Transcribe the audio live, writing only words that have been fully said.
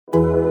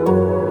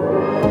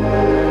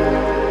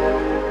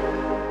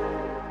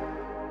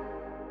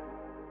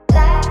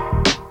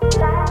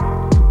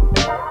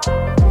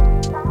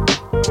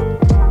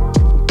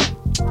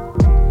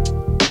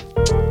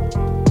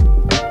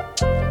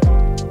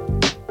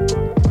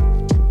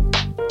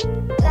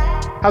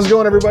How's it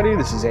going, everybody?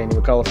 This is Andy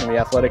McCullough from The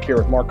Athletic here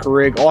with Mark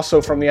Carrig.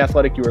 Also from The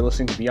Athletic, you are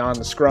listening to Beyond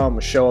the Scrum,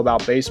 a show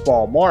about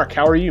baseball. Mark,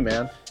 how are you,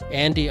 man?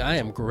 Andy, I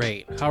am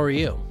great. How are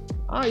you?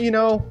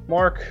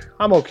 Mark,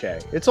 I'm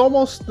okay. It's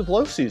almost the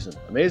blow season,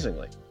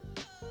 amazingly.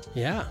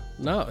 Yeah,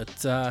 no, it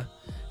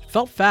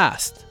felt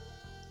fast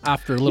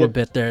after a little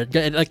bit there.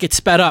 It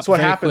sped up. That's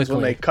what very happens quickly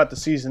when they cut the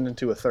season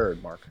into a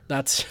third, Mark.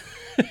 That's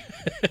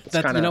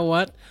kinda, you know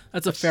what?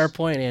 That's a fair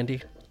point,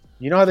 Andy.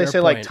 You know how they say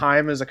point. like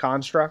time is a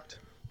construct?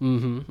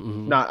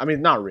 Mm-hmm.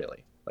 Not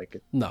really.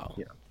 No.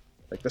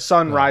 Like the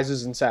sun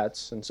rises and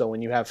sets, and so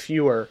when you have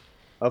fewer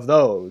of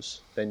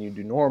those than you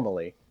do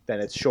normally,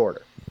 then it's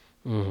shorter.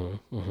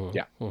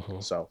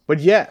 So, but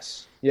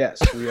yes,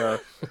 we are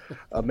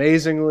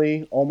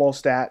amazingly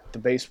almost at the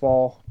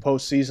baseball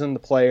postseason. The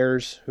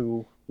players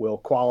who will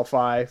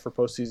qualify for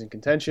postseason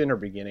contention are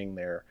beginning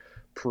their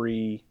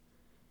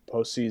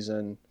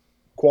pre-postseason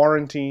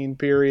quarantine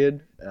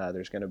period.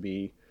 There's going to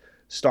be,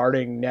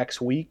 starting next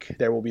week,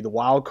 there will be the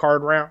wild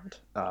card round,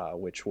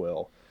 which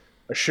will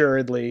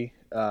assuredly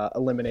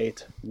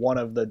eliminate one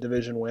of the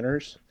division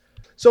winners.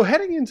 So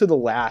heading into the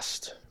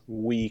last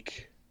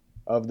week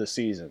of the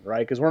season, right?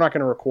 Because we're not going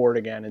to record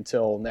again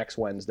until next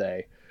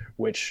Wednesday,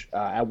 which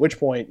at which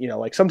point,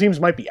 like some teams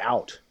might be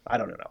out. I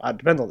don't know. It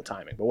depends on the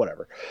timing, but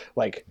whatever.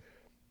 Like,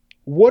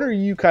 what are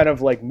you kind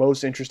of like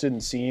most interested in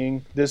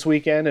seeing this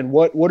weekend, and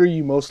what are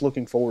you most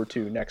looking forward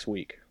to next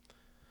week?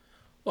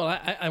 Well,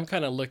 I'm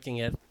kind of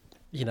looking at,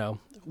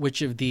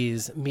 which of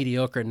these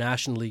mediocre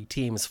National League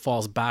teams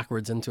falls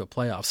backwards into a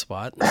playoff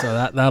spot.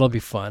 So that'll be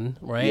fun,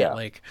 right? Yeah.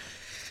 Like,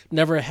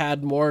 never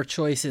had more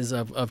choices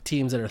of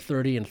teams that are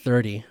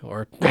 30-30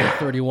 or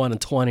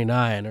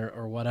 31-29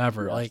 or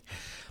whatever. Yeah. Like,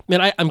 I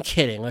mean, I'm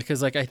kidding. Like,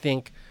 because I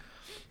think,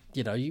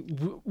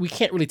 we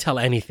can't really tell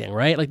anything,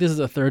 right? Like, this is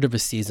a third of a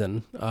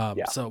season.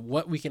 So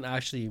what we can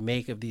actually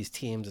make of these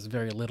teams is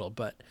very little.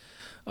 But,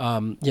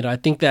 I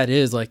think that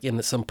is, like,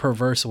 in some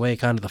perverse way,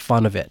 kind of the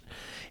fun of it.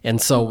 And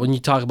so when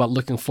you talk about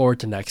looking forward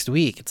to next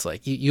week, it's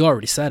like, you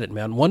already said it,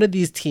 man. One of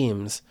these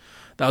teams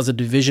that was a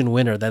division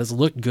winner that has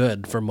looked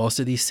good for most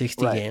of these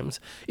 60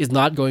 games is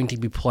not going to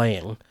be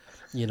playing,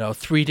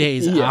 3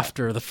 days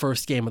after the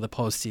first game of the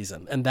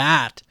postseason. And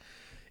that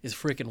is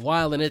freaking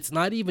wild. And it's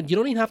not even, you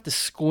don't even have to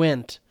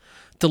squint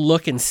to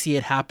look and see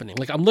it happening.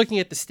 Like, I'm looking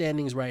at the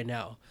standings right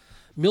now.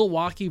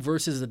 Milwaukee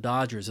versus the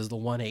Dodgers is the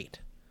 1-8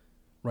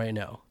 right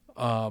now.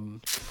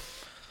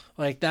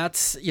 Like,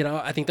 that's,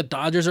 I think the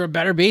Dodgers are a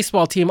better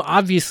baseball team,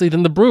 obviously,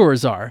 than the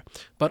Brewers are.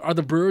 But are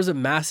the Brewers a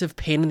massive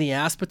pain in the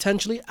ass,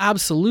 potentially?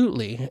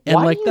 Absolutely. And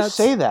why do you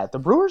say that? The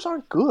Brewers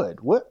aren't good.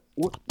 What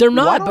they're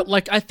not, but,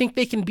 like, I think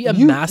they can be a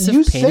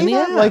massive pain in the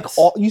ass.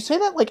 You say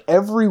that, like,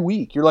 every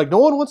week. You're like, no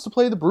one wants to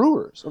play the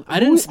Brewers. I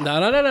didn't.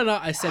 No.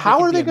 I said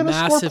how are they going to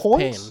score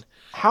points? Pain.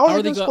 How are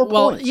they going to score points?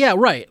 Well, yeah,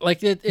 right.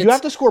 Like, you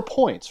have to score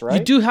points, right?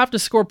 You do have to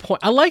score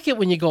points. I like it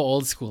when you go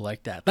old school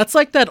like that. That's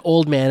like that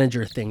old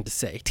manager thing to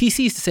say.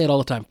 TC used to say it all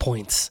the time.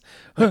 Points.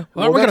 We're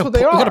going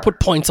to put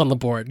points on the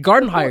board.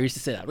 Gardenhire used to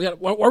say that. Where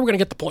are we going to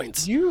get the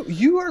points?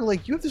 You are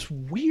like, you have this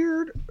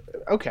weird.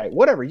 Okay,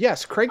 whatever.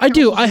 Yes, Craig. I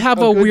do. I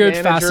have a weird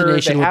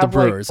fascination with the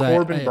Brewers. Like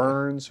Corbin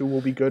Burns, who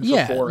will be good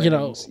for 4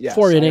 innings. Yes,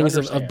 4 innings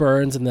of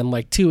Burns, and then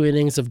like 2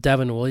 innings of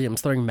Devin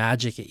Williams throwing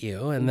magic at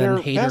you, and then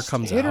Hader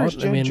comes out.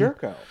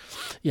 Jerko.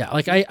 Yeah,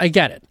 like I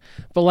get it.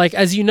 But like,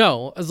 as you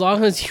know, as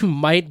long as you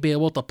might be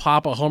able to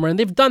pop a homer, and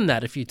they've done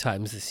that a few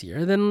times this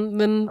year,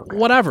 then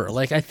whatever.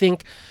 Like, I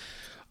think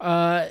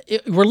we're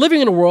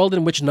living in a world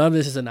in which none of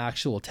this is an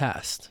actual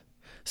test.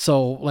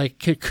 So, like,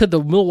 could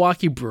the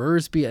Milwaukee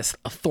Brewers be a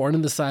thorn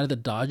in the side of the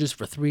Dodgers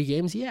for 3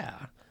 games? Yeah.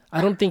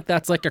 I don't think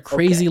that's like a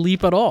crazy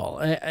leap at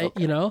all,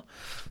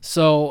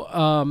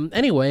 So,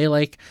 anyway,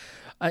 like,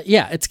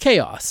 it's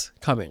chaos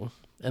coming.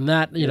 And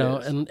that,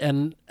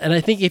 and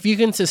I think if you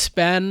can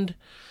suspend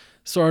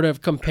sort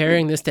of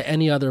comparing this to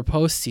any other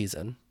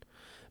postseason,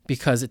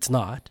 because it's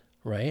not,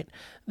 right,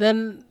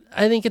 then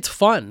I think it's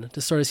fun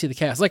to sort of see the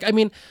chaos. Like, I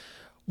mean,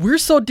 we're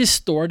so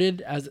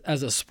distorted as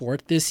a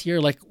sport this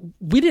year. Like,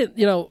 we didn't,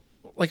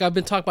 like, I've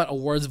been talking about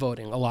awards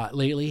voting a lot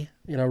lately.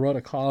 I wrote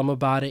a column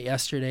about it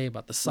yesterday,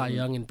 about the Cy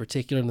Young in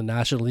particular in the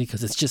National League,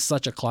 because it's just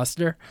such a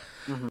cluster.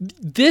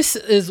 This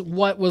is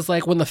what was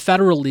like when the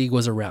Federal League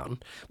was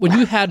around, when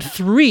you had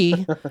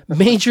 3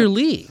 major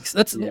leagues.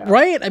 That's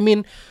right. I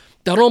mean,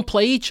 they don't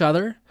play each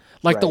other.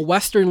 Like, the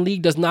Western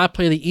League does not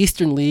play the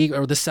Eastern League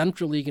or the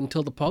Central League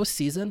until the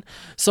postseason.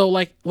 So,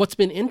 like, what's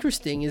been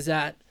interesting is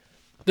that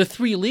the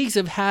 3 leagues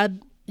have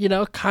had,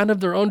 kind of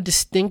their own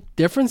distinct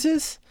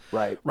differences.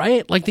 Right.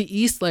 Like, the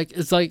East, like,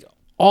 it's like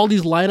all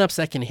these lineups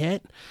that can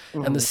hit,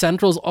 and the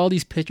Central's all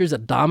these pitchers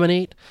that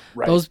dominate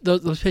those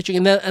pitching,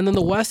 and then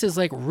the West is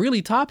like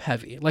really top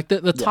heavy. Like,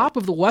 the top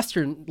of the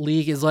Western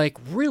League is like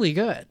really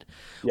good,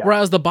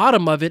 whereas the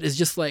bottom of it is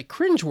just like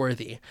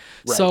cringeworthy.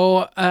 Right.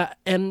 So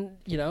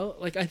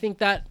like, I think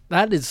that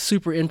is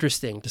super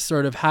interesting to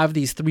sort of have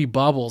these 3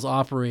 bubbles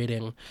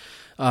operating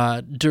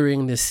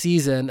during this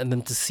season, and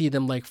then to see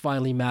them like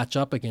finally match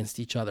up against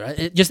each other.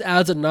 It just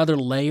adds another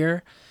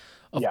layer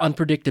of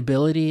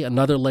unpredictability,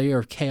 another layer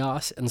of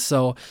chaos. And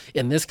so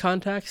in this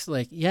context,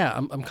 like, yeah,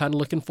 I'm kind of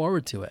looking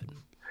forward to it.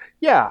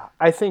 Yeah,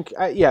 I think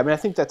I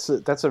think that's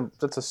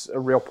a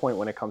real point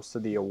when it comes to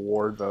the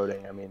award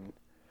voting. I mean,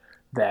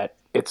 that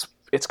it's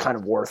kind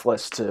of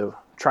worthless to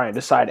try and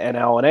decide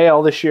NL and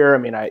AL this year. I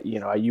mean,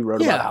 you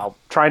wrote about how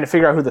trying to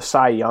figure out who the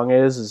Cy Young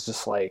is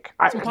just like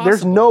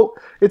there's no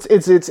I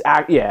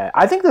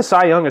think the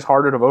Cy Young is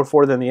harder to vote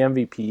for than the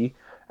MVP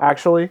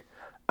actually,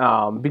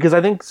 because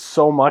I think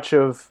so much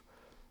of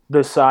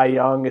the Cy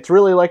Young, it's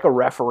really like a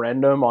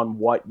referendum on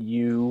what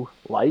you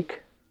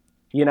like.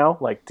 You know,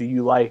 like, do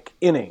you like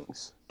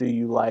innings? Do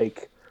you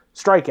like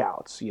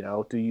strikeouts? You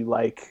know, do you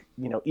like,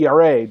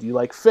 ERA? Do you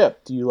like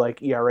FIP? Do you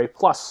like ERA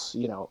plus?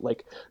 You know,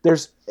 like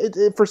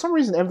for some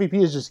reason,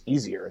 MVP is just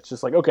easier. It's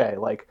just like, okay,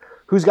 like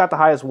who's got the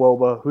highest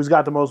WOBA? Who's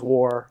got the most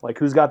WAR? Like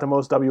who's got the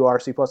most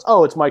WRC plus?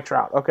 Oh, it's Mike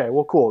Trout. Okay,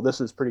 well, cool.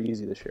 This is pretty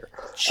easy this year.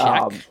 Check.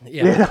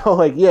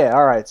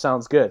 All right,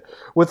 sounds good.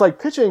 With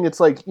like pitching, it's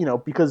like,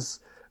 because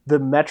the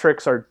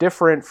metrics are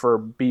different for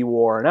B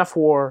WAR and F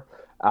WAR.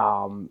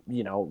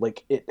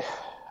 Like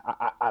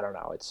I don't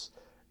know.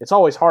 It's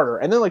always harder.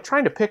 And then like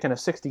trying to pick in a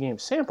 60-game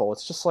sample,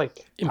 it's just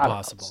like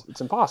impossible.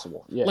 It's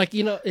impossible. Yeah. Like,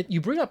 you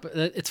bring up,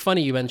 it's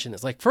funny you mention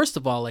this. Like, first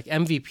of all, like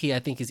MVP, I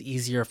think is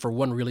easier for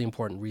one really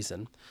important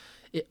reason.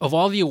 Of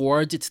all the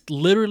awards, it's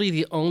literally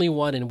the only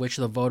one in which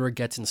the voter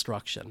gets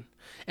instruction.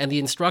 And the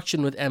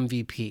instruction with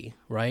MVP,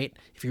 right?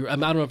 I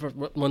don't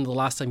know when the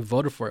last time you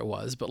voted for it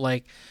was, but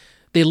like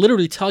they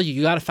literally tell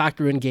you got to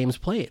factor in games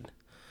played.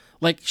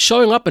 Like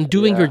showing up and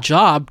doing your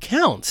job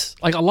counts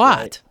like a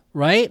lot,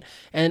 right?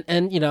 And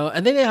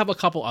then they have a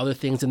couple other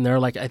things in there.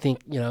 Like I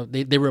think,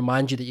 they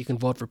remind you that you can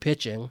vote for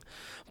pitching,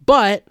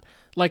 but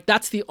like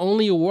that's the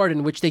only award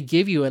in which they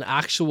give you an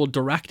actual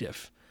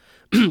directive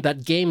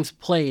that games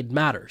played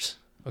matters.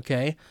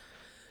 Okay.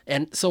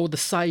 And so the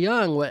Cy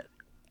Young,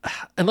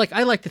 I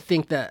like to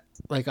think that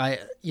like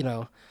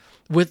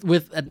with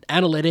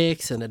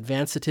analytics and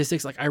advanced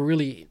statistics, like I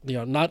really,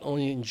 not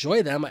only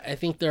enjoy them, I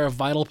think they're a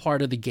vital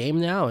part of the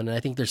game now, and I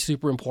think they're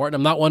super important.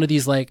 I'm not one of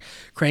these like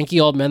cranky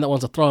old men that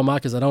wants to throw them out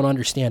because I don't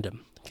understand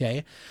them,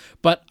 okay?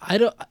 But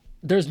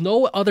there's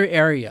no other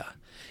area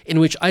in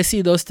which I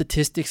see those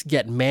statistics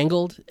get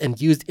mangled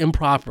and used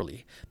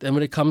improperly than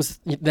when it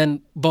comes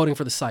then voting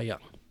for the Cy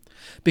Young.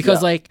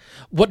 Because like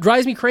what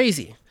drives me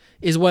crazy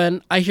is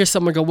when I hear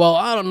someone go, well,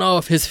 I don't know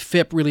if his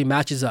FIP really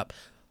matches up.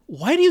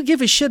 Why do you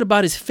give a shit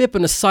about his FIP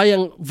in a Cy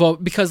Young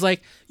vote? Because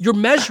like you're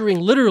measuring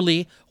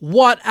literally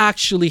what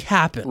actually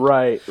happened.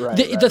 Right.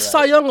 The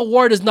Cy Young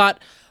award is not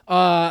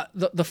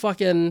the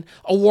fucking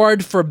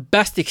award for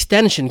best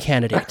extension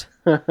candidate.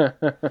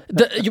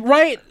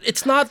 Right?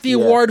 It's not the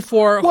award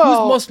for who's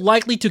most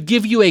likely to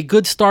give you a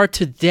good start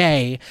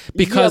today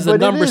because the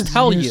numbers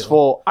tell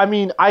you. I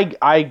mean,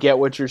 I get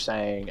what you're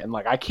saying, and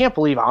like I can't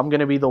believe I'm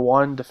going to be the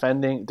one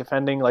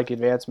defending like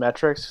advanced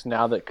metrics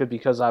now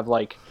because I've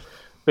like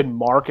been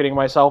marketing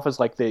myself as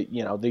like the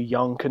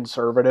young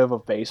conservative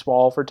of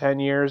baseball for 10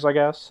 years, I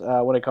guess,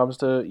 when it comes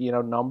to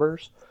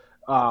numbers.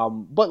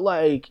 But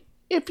like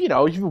if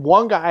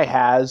one guy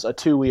has a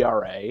 2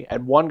 ERA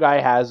and one guy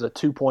has a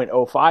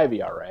 2.05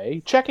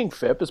 ERA, checking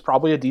FIP is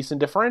probably a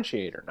decent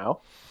differentiator,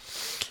 no?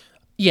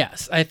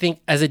 Yes, I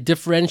think as a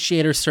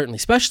differentiator, certainly,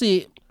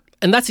 especially,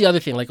 and that's the other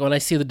thing, like when I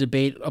see the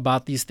debate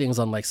about these things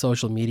on like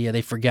social media,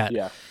 they forget.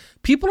 Yeah.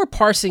 People are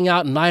parsing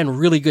out 9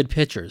 really good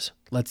pitchers,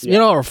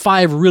 or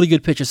 5 really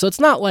good pitchers. So it's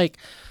not like,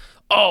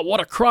 oh, what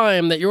a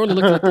crime that you're only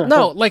looking at.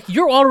 No, like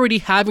you're already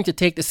having to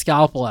take the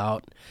scalpel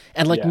out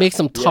and like make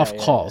some tough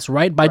calls,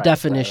 right? By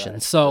definition.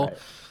 So,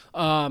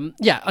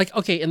 like,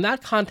 okay, in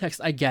that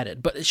context, I get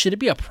it. But should it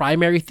be a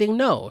primary thing?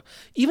 No.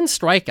 Even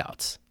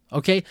strikeouts,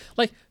 okay?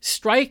 Like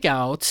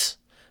strikeouts,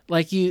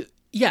 like you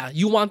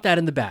want that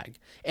in the bag.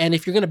 And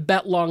if you're going to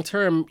bet long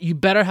term, you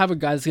better have a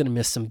guy that's going to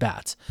miss some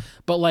bats.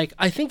 But like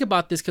I think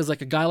about this because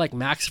like a guy like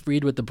Max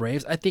Fried with the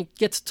Braves, I think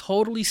gets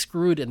totally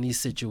screwed in these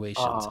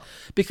situations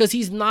because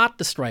he's not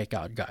the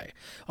strikeout guy.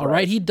 All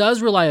right. He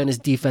does rely on his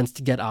defense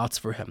to get outs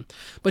for him.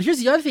 But here's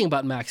the other thing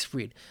about Max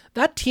Fried.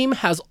 That team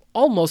has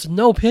almost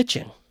no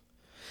pitching.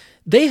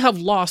 They have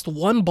lost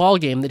 1 ball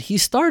game that he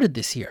started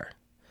this year.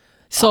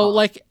 So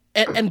like,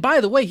 and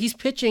by the way, he's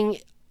pitching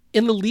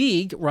in the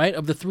league, right,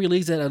 of the 3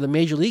 leagues that are the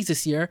major leagues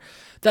this year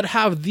that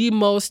have the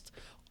most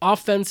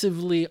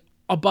offensively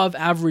above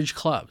average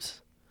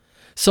clubs.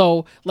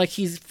 So like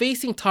he's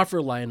facing tougher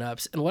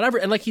lineups and whatever,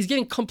 and like he's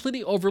getting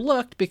completely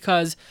overlooked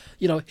because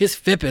his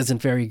FIP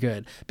isn't very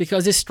good,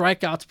 because his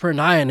strikeouts per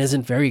 9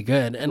 isn't very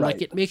good, and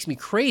like it makes me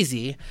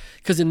crazy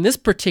because in this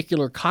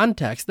particular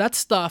context, that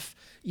stuff,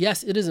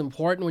 yes, it is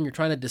important when you're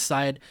trying to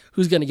decide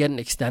who's going to get an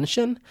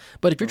extension,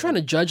 but if you're trying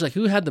to judge like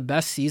who had the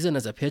best season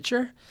as a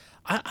pitcher,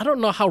 I don't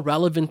know how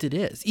relevant it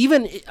is.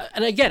 Even,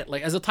 and I get it,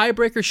 like as a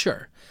tiebreaker,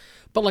 sure.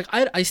 But like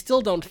I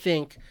still don't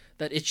think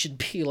that it should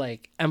be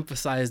like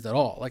emphasized at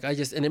all. Like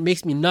and it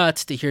makes me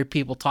nuts to hear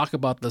people talk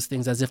about those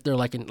things as if they're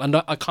like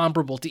a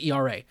comparable to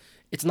ERA.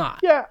 It's not.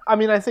 Yeah, I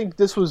mean, I think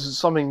this was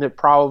something that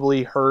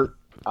probably hurt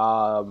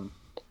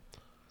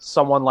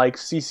someone like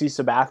CC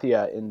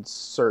Sabathia in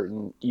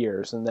certain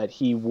years, and that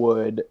he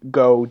would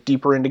go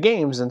deeper into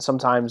games and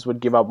sometimes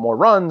would give up more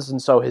runs,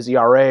 and so his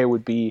ERA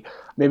would be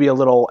maybe a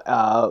little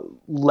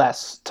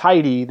less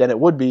tidy than it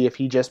would be if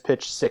he just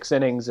pitched 6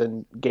 innings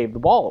and gave the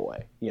ball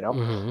away.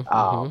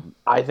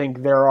 I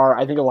think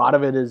I think a lot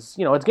of it is,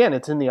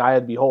 it's in the eye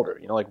of the beholder.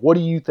 Like, what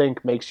do you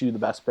think makes you the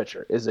best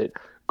pitcher? Is it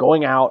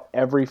going out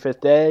every 5th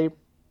day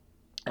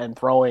and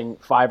throwing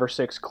 5 or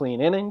 6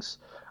 clean innings,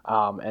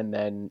 and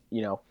then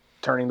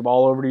turning the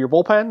ball over to your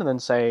bullpen and then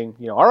saying,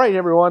 all right,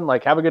 everyone,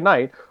 like, have a good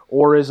night?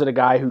 Or is it a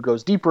guy who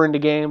goes deeper into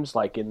games,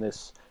 like in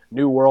this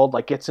new world,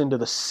 like gets into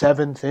the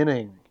 7th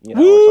inning, or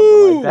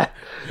something like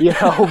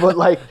that, but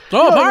like,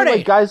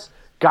 like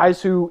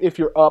guys who, if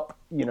you're up,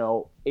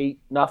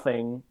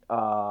 8-0,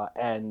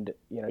 and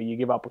you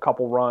give up a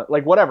couple runs,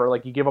 like whatever,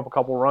 like you give up a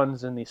couple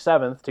runs in the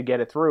 7th to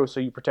get it through, so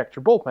you protect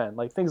your bullpen,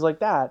 like things like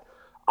that.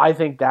 I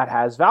think that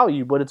has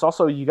value, but it's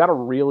also, you got to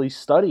really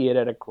study it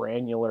at a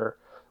granular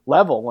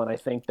level, and I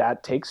think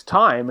that takes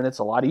time, and it's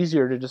a lot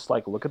easier to just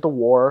like look at the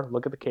WAR,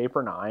 look at the K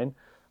per 9,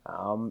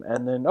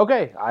 and then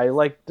okay, I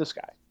like this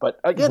guy. But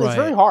again, It's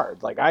very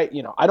hard. Like I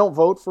don't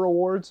vote for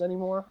awards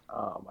anymore.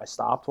 I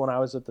stopped when I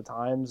was at the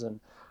Times, and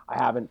I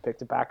haven't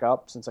picked it back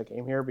up since I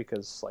came here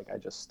because like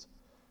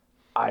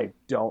I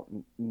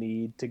don't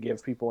need to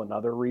give people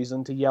another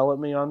reason to yell at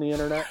me on the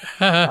internet.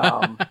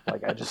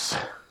 Like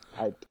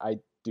I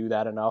do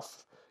that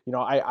enough.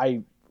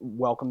 I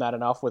welcome that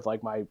enough with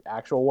like my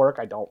actual work.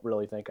 I don't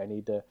really think I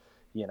need to,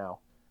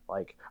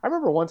 like, I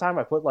remember one time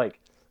I put like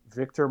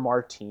Victor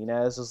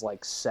Martinez as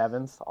like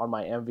 7th on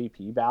my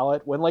MVP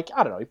ballot when, like,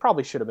 I don't know, he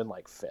probably should have been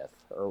like 5th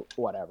or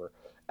whatever.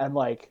 And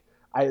like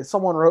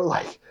someone wrote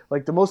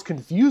like the most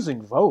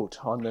confusing vote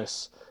on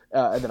this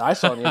and then I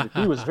saw in the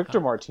MVP was Victor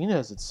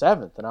Martinez at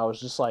 7th, and I was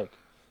just like,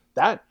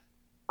 that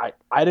I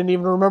didn't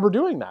even remember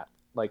doing that.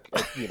 Like,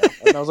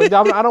 and I was like,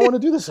 I don't want to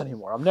do this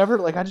anymore. I'm never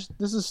like,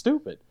 this is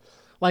stupid.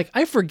 Like,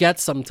 I forget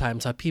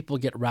sometimes how people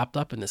get wrapped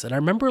up in this. And I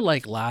remember,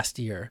 like, last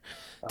year,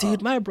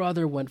 dude, my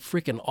brother went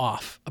freaking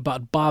off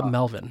about Bob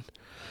Melvin,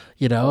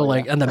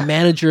 and the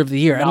manager of the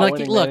year. And like,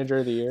 look, manager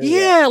of the year,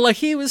 yeah, like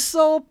he was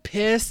so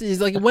pissed. He's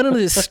like, went into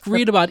this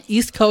screed about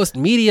East Coast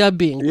media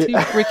being too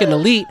freaking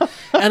elite.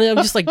 And I'm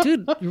just like,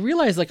 dude, you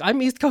realize, like, I'm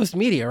East Coast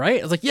media, right?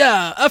 I was like,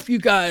 yeah, F you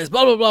guys,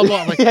 blah, blah, blah,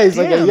 blah. I'm like, yeah, he's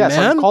like, yes,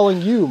 man. I'm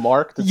calling you,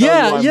 Mark, to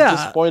tell you I'm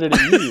disappointed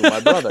in you, my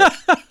brother.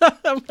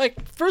 I'm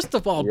like, first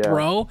of all,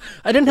 bro,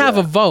 I didn't have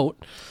a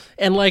vote.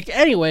 And like,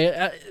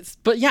 anyway,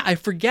 but yeah, I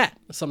forget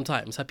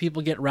sometimes how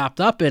people get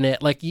wrapped up in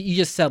it. Like you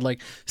just said,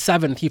 like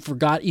 7th, he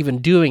forgot even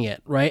doing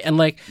it, right? And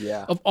like,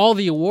 of all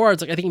the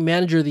awards, like I think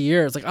Manager of the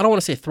Year is like, I don't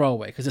want to say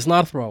throwaway because it's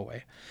not a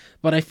throwaway.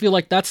 But I feel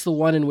like that's the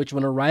one in which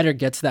when a writer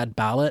gets that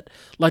ballot,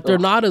 like they're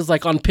not as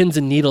like on pins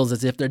and needles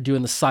as if they're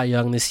doing the Cy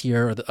Young this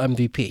year or the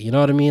MVP. You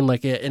know what I mean?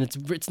 Like, and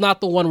it's not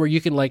the one where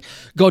you can like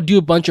go do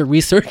a bunch of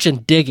research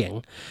and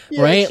digging,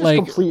 right? It's just like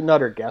complete and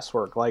utter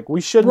guesswork. Like we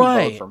shouldn't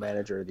vote for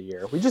Manager of the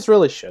Year. We just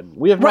really shouldn't.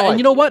 We have no idea. And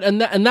you know what?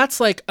 And that's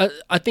like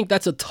I think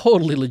that's a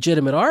totally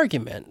legitimate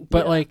argument.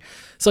 But like,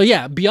 so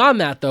yeah, beyond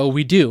that though,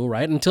 we do,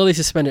 right? Until they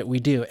suspend it, we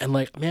do. And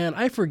like, man,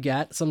 I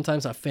forget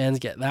sometimes how fans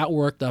get that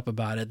worked up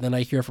about it. Then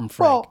I hear from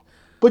Frank. Well,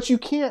 but you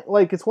can't,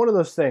 like, it's one of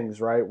those things,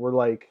 right, where,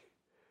 like,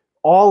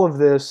 all of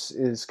this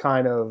is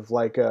kind of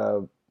like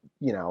a,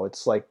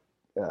 it's like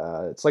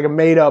a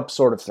made-up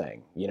sort of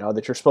thing,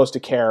 that you're supposed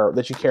to care,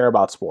 that you care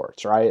about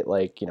sports, right?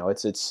 Like,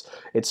 it's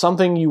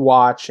something you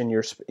watch in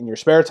your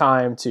spare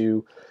time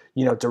to,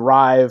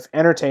 derive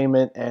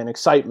entertainment and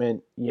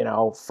excitement,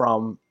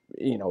 from,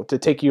 to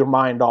take your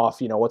mind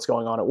off, what's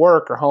going on at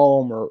work or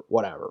home or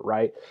whatever,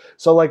 right?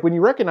 So, like, when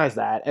you recognize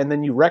that, and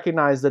then you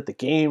recognize that the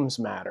games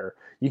matter,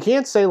 you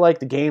can't say, like,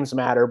 the games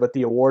matter, but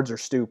the awards are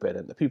stupid,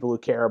 and the people who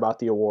care about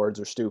the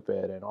awards are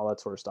stupid, and all that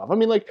sort of stuff. I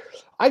mean, like,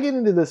 I get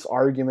into this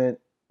argument,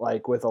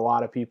 like, with a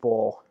lot of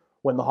people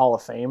when the Hall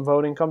of Fame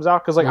voting comes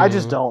out, because, like, I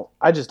just don't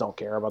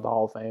care about the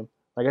Hall of Fame.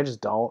 Like, I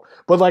just don't.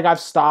 But, like, I've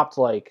stopped,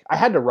 like, I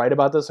had to write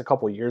about this a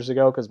couple years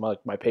ago because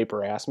my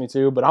paper asked me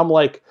to, but I'm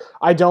like,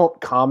 I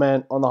don't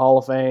comment on the Hall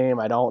of Fame.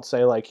 I don't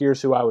say, like,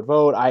 here's who I would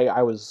vote.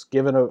 I was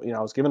given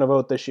a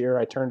vote this year.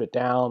 I turned it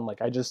down. Like,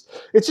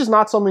 it's just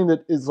not something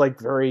that is, like,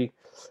 very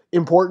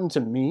important to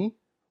me,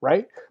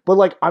 right? But,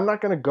 like, I'm not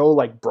going to go,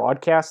 like,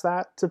 broadcast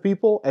that to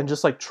people and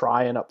just, like,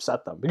 try and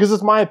upset them because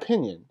it's my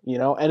opinion,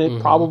 and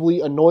it probably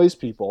annoys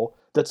people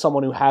that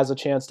someone who has a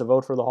chance to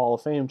vote for the Hall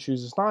of Fame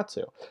chooses not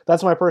to.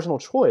 That's my personal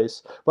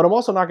choice, but I'm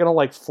also not going to,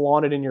 like,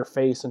 flaunt it in your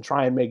face and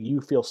try and make you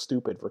feel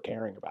stupid for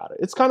caring about it.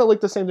 It's kind of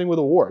like the same thing with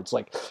awards.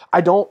 Like, I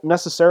don't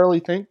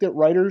necessarily think that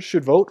writers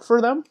should vote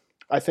for them.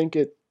 I think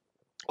it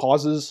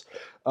causes,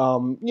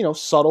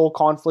 subtle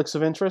conflicts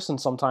of interest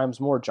and sometimes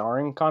more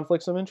jarring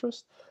conflicts of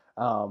interest.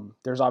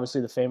 There's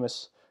obviously the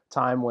famous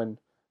time when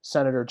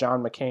Senator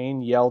John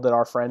McCain yelled at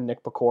our friend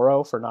Nick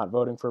Pecoro for not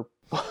voting for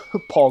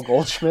Paul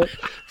Goldschmidt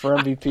for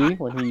MVP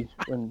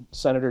when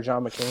Senator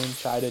John McCain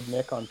chided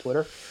Nick on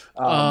Twitter.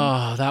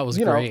 That was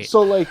great.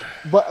 So like,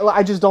 but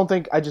I just don't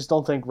think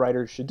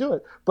writers should do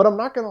it. But I'm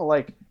not gonna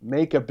like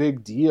make a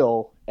big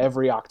deal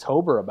every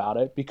October about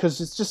it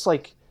because it's just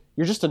like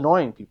you're just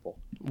annoying people.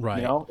 Right.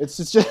 You know, it's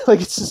just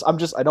like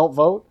I don't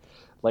vote.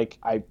 Like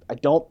I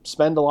don't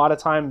spend a lot of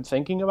time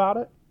thinking about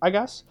it, I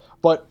guess.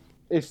 But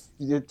if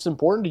it's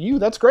important to you,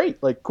 that's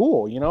great. Like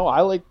cool, you know.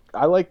 I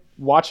like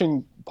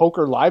watching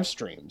poker live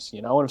streams,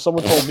 you know. And if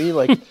someone told me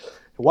like,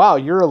 "Wow,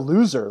 you're a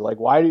loser. Like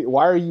why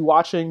are you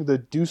watching the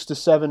deuce to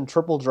 7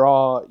 triple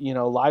draw, you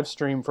know, live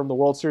stream from the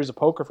World Series of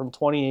Poker from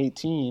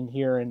 2018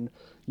 here in,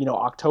 you know,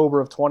 October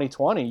of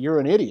 2020? You're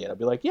an idiot." I'd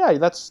be like, "Yeah,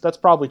 that's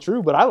probably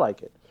true, but I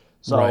like it."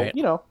 So, right.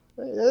 You know,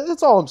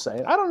 that's all I'm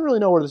saying. I don't really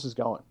know where this is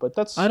going, but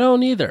I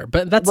don't either,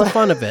 but that's the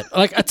fun of it.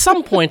 Like at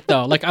some point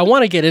though, like I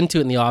want to get into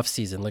it in the off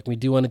season. Like we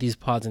do one of these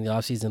pods in the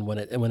off season when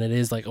it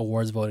is like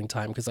awards voting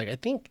time. Because like, I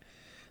think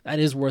that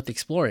is worth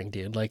exploring,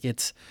 dude. Like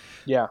it's,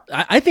 yeah,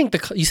 I think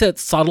you said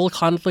subtle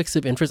conflicts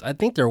of interest. I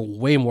think they're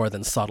way more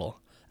than subtle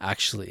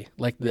actually.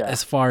 Like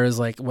as far as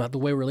like the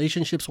way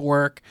relationships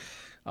work,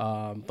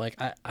 like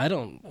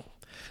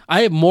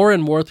I have more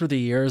and more through the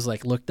years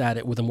like looked at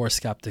it with a more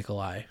skeptical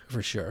eye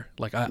for sure.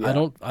 Like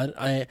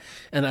I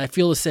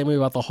feel the same way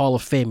about the Hall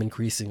of Fame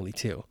increasingly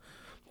too,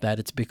 that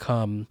it's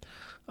become,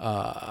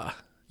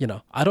 you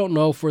know, I don't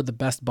know if we're the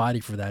best body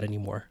for that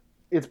anymore.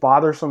 It's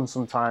bothersome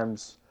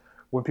sometimes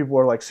when people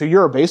are like, "So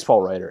you're a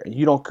baseball writer and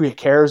you don't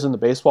care in the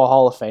Baseball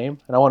Hall of Fame?"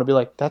 And I want to be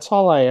like, "That's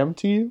all I am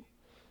to you,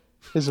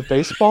 is a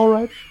baseball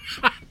writer."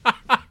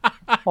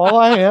 All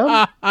I am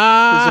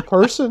is a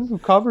person who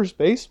covers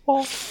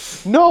baseball?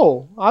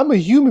 No, I'm a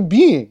human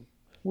being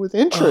with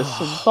interests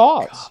and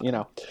thoughts, God. You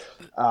know.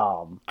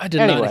 I did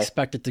not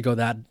expect it to go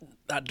that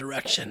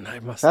direction.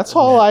 That's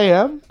all I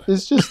am,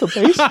 is just a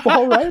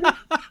baseball writer.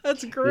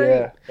 That's great.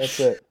 Yeah, that's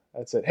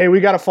it. Hey, we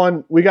got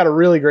a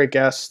really great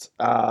guest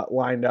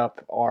lined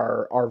up.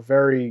 Our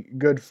very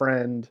good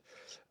friend,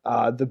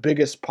 the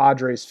biggest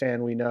Padres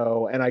fan we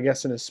know, and I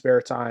guess in his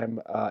spare time,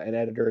 an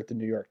editor at the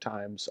New York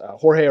Times,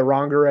 Jorge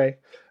Aranguren,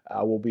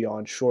 will be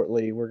on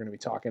shortly. We're going to be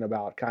talking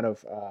about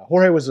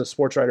Jorge was a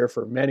sports writer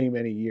for many,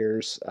 many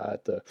years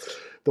at the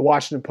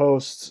Washington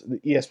Post, the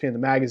ESPN, the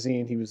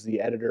magazine. He was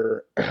the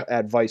editor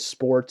at Vice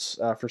Sports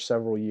for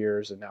several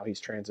years, and now he's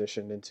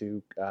transitioned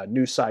into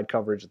news side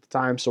coverage at the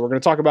time. So we're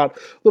going to talk about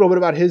a little bit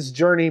about his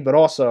journey, but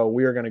also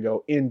we are going to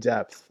go in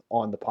depth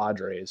on the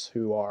Padres,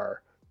 who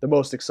are the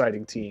most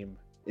exciting team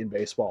in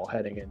baseball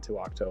heading into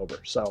October.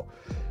 So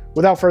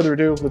without further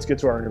ado, let's get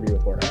to our interview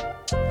with Jorge.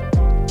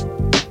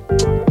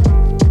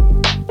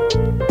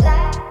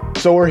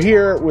 So we're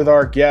here with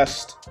our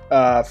guest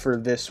for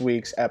this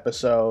week's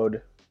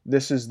episode.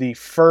 This is the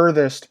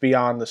furthest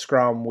beyond the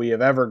scrum we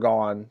have ever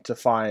gone to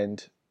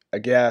find a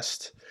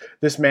guest.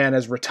 This man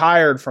has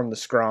retired from the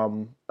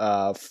scrum,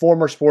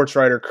 former sports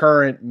writer,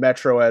 current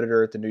Metro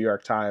editor at the New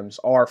York Times,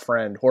 our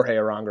friend Jorge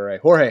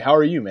Aranguren. Jorge, how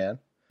are you, man?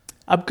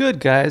 I'm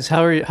good, guys.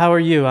 How are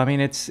you? I mean,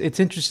 it's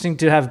interesting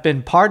to have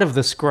been part of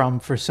the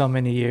scrum for so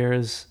many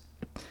years.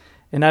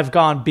 And I've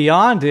gone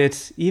beyond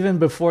it even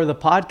before the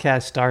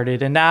podcast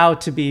started. And now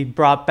to be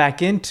brought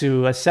back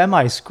into a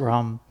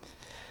semi-scrum,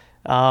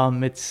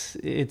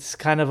 it's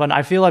kind of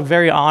I feel I'm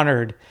very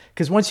honored.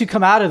 Because once you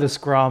come out of the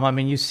scrum, I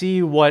mean, you see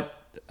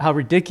how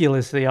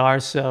ridiculous they are.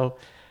 So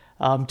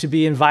to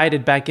be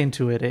invited back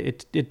into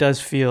it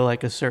does feel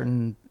like a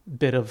certain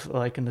bit of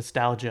like a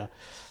nostalgia.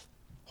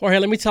 Jorge,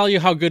 let me tell you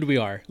how good we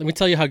are.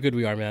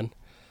 Man.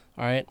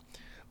 All right.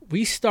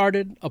 We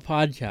started a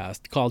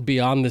podcast called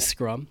Beyond the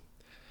Scrum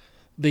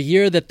the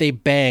year that they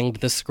banged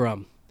the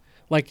scrum.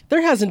 Like,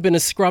 there hasn't been a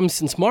scrum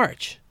since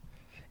March.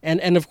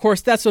 And of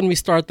course, that's when we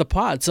start the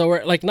pod. So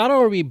we're like, not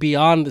only are we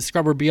beyond the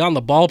scrum, we're beyond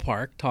the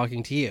ballpark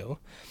talking to you.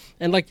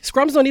 And like,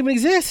 scrums don't even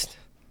exist.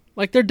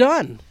 Like, they're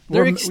done.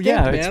 They're extinct,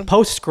 man. It's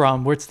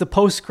post-scrum, where it's the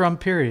post-scrum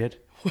period.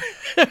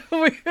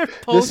 We're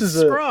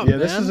post-scrum,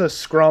 This is a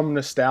scrum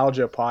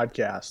nostalgia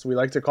podcast. We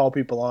like to call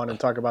people on and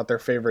talk about their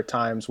favorite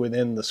times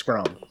within the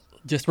scrum.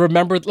 Just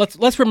remember,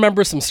 let's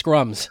remember some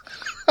scrums.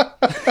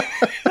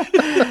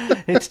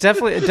 It's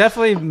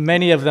definitely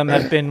many of them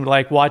have been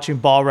like watching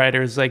ball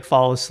writers like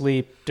fall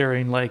asleep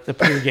during like the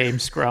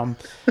pregame scrum.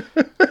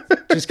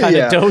 Just kind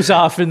of doze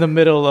off in the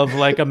middle of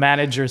like a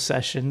manager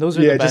session. Those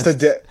are the best.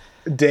 Just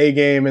a day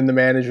game in the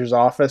manager's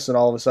office, and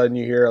all of a sudden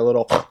you hear a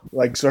little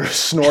like sort of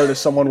snort as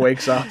someone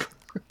wakes up.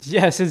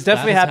 Yes, it's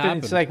definitely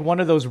happened. It's like one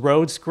of those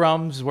road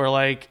scrums where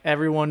like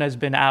everyone has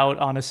been out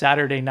on a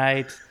Saturday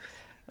night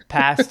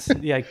past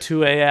like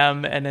 2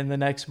 a.m. and then the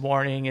next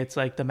morning it's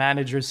like the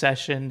manager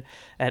session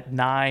at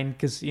 9,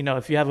 because you know,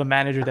 if you have a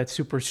manager that's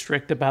super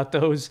strict about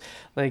those,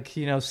 like,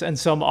 you know, and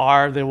some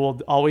they will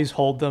always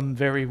hold them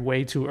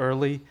way too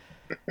early.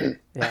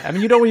 Yeah, I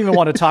mean, you don't even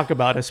want to talk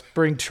about a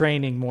spring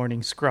training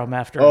morning scrum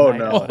after a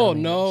night. Oh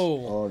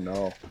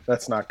no,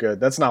 that's not good.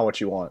 That's not what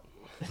you want.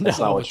 That's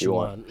not what you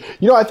want.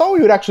 You know, I thought we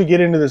would actually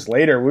get into this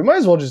later. We might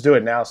as well just do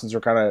it now since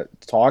we're kind of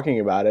talking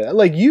about it.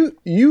 Like,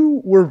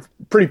 you were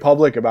pretty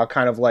public about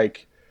kind of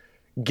like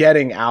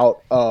getting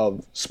out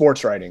of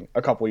sports writing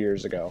a couple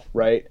years ago,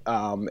 right?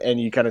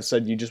 And you kind of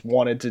said you just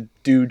wanted to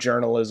do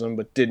journalism,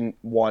 but didn't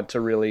want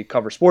to really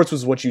cover sports.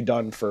 Was what you'd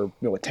done for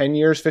 10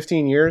 years,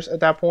 15 years at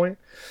that point,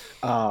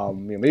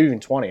 maybe even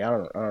 20. I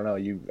don't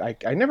know.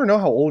 I never know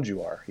how old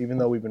you are, even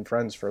though we've been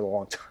friends for a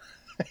long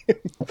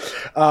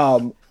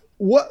time.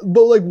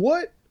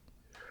 What?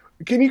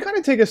 Can you kind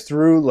of take us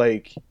through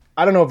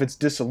I don't know if it's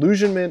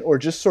disillusionment or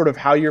just sort of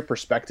how your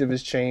perspective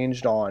has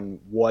changed on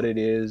what it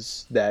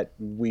is that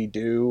we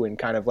do and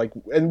kind of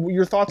and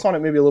your thoughts on it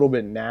maybe a little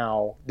bit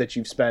now that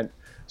you've spent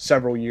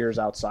several years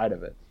outside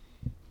of it.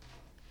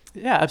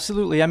 Yeah,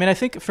 absolutely. I mean, I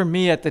think for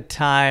me at the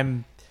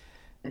time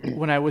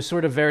when I was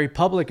sort of very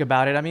public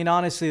about it, I mean,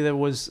 honestly,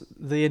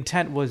 the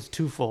intent was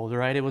twofold,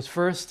 right? It was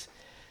first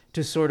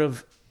to sort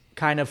of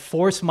kind of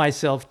force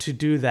myself to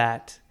do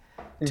that,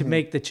 to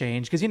make the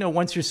change. Because,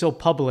 once you're so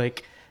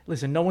public,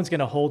 listen, no one's going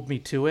to hold me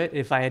to it.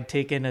 If I had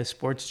taken a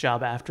sports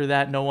job after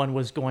that, no one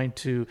was going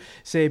to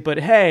say, but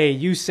hey,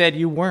 you said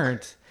you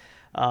weren't.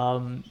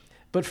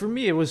 But for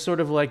me, it was sort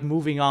of like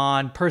moving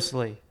on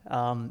personally,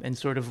 and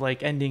sort of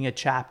like ending a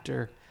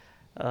chapter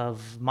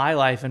of my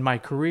life and my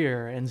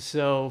career. And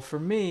so for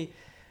me,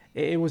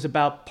 it was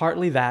about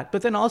partly that,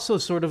 but then also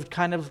sort of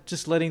kind of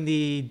just letting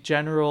the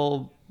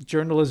general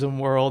journalism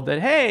world that,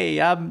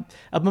 hey, I'm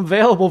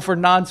available for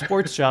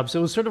non-sports jobs. So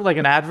it was sort of like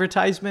an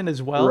advertisement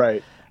as well.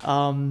 Right.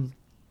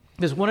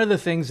 Because one of the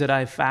things that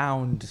I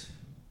found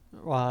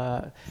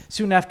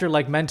soon after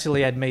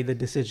mentally I'd made the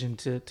decision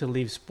to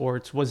leave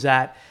sports was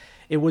that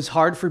it was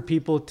hard for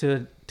people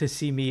to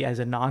see me as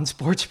a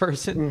non-sports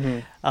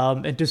person,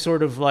 and to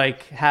sort of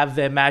have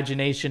the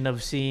imagination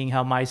of seeing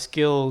how my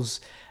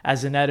skills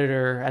as an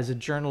editor, as a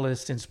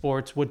journalist in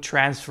sports would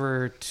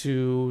transfer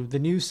to the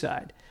news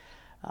side.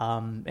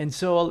 And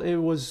so it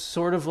was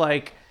sort of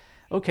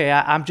okay,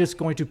 I'm just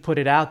going to put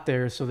it out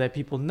there so that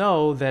people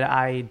know that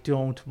I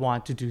don't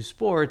want to do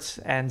sports,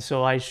 and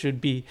so I should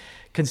be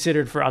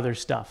considered for other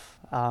stuff.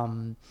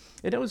 And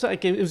it was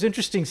it was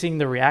interesting seeing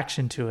the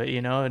reaction to it,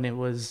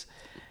 and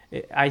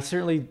I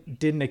certainly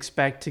didn't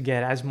expect to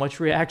get as much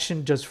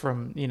reaction just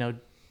from,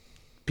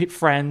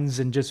 friends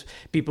and just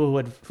people who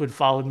had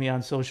followed me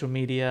on social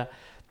media.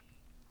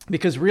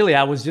 Because really,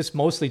 I was just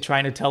mostly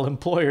trying to tell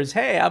employers,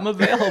 hey, I'm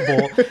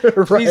available.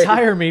 Right. Please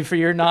hire me for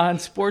your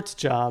non-sports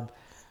job.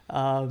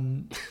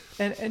 And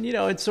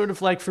it's sort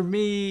of for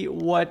me,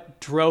 what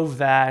drove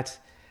that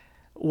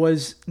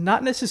was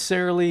not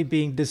necessarily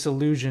being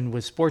disillusioned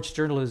with sports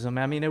journalism.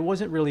 I mean, it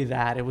wasn't really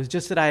that. It was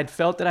just that I had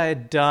felt that I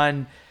had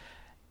done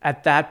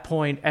at that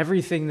point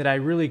everything that I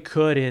really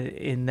could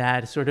in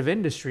that sort of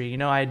industry.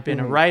 I had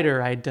been a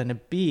writer, I had done a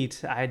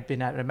beat, I had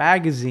been at a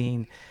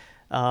magazine.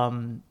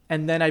 And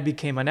then I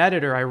became an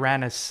editor. I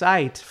ran a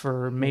site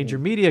for a major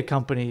media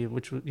company,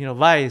 which was,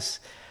 Vice.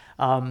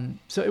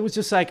 So it was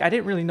just I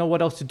didn't really know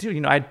what else to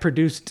do. I'd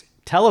produced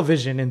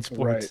television in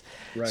sports.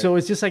 Right. So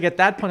it's just at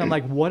that point,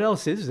 I'm what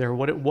else is there?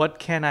 What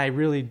can I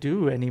really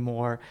do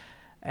anymore?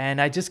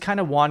 And I just kind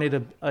of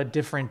wanted a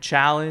different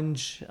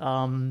challenge.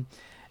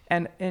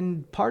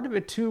 And part of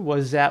it too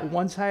was that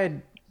once I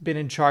had been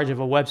in charge of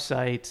a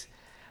website,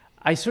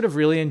 I sort of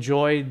really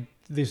enjoyed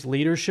this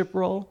leadership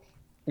role.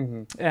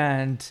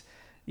 And,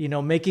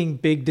 making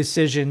big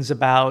decisions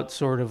about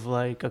sort of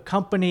a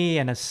company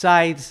and a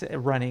site,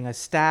 running a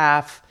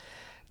staff.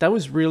 That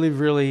was really,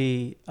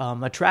 really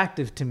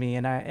attractive to me.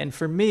 And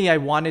for me, I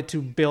wanted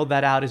to build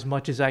that out as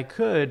much as I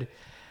could.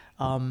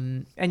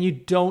 And you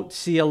don't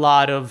see a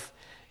lot of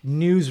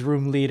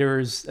newsroom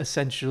leaders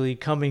essentially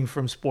coming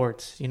from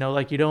sports. You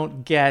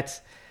don't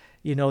get,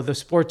 the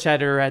sports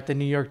editor at the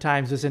New York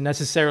Times doesn't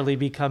necessarily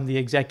become the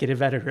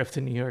executive editor of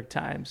the New York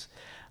Times.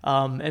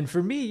 And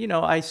for me,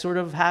 I sort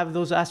of have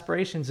those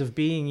aspirations of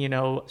being,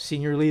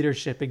 senior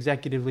leadership,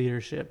 executive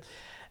leadership.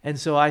 And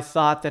so I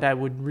thought that I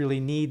would really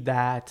need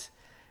that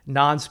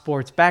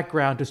non-sports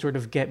background to sort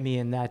of get me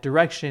in that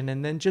direction,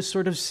 and then just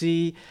sort of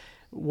see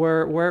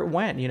where it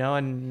went,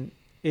 and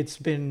it's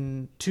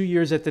been 2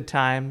 years at the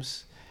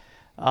Times.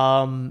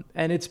 And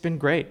it's been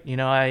great.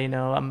 I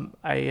am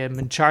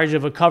in charge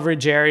of a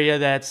coverage area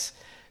that's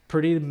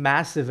pretty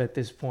massive at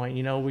this point.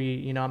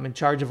 I'm in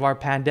charge of our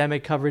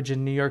pandemic coverage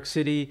in New York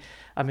City.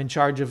 I'm in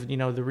charge of,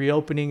 the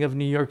reopening of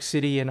New York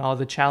City and all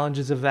the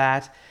challenges of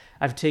that.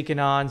 I've taken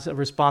on a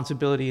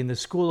responsibility in the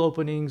school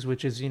openings,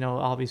 which is,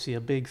 obviously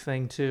a big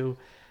thing too.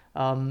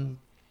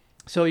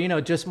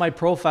 So, just my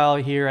profile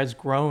here has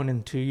grown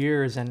in 2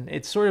 years, and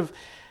it's sort of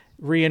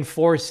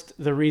reinforced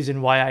the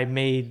reason why I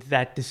made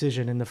that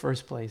decision in the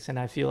first place. And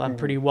I feel I'm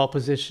pretty well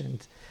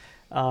positioned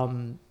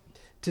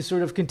to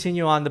sort of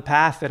continue on the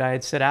path that I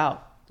had set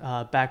out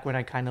back when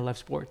I kind of left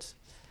sports.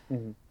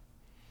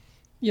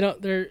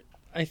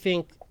 I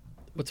think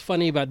what's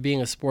funny about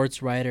being a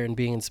sports writer and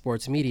being in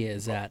sports media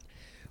is that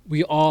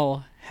we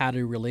all had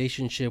a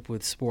relationship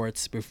with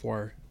sports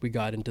before we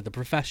got into the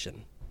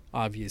profession,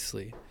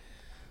 obviously.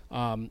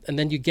 And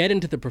then you get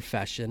into the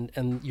profession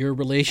and your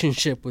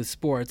relationship with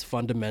sports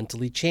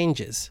fundamentally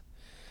changes.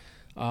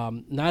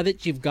 Now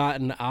that you've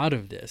gotten out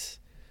of this,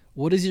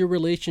 what is your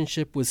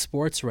relationship with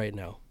sports right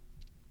now?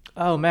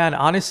 Oh man,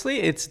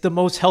 honestly, it's the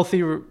most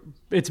healthy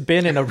it's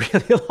been in a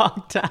really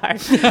long time.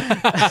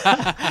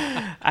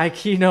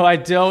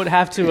 I don't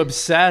have to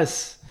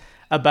obsess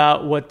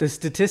about what the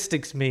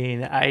statistics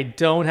mean. I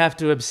don't have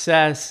to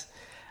obsess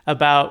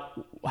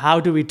about how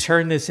do we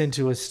turn this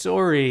into a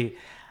story.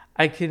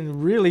 I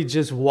can really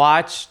just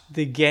watch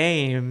the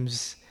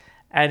games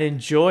and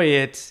enjoy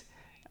it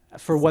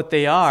for what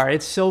they are.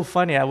 It's so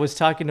funny. I was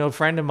talking to a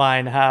friend of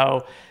mine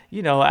how,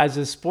 as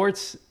a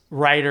sports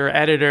writer,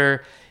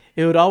 editor,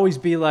 it would always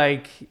be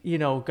like,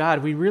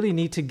 God, we really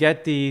need to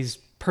get these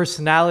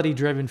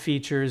personality-driven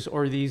features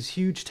or these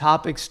huge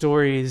topic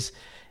stories,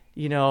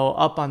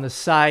 up on the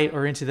site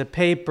or into the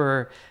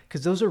paper,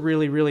 because those are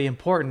really, really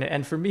important.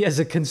 And for me as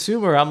a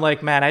consumer, I'm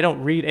like, man, I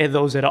don't read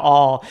those at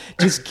all.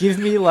 Just give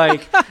me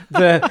like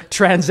the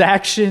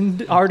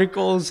transaction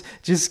articles.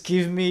 Just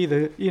give me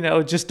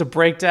the, just a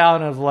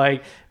breakdown of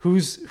like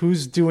who's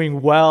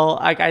doing well.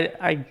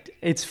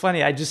 It's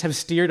funny. I just have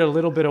steered a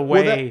little bit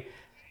away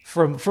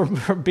from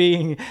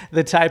being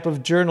the type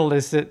of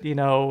journalist that,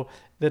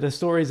 that the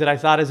stories that I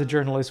thought as a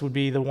journalist would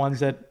be the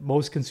ones that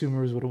most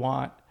consumers would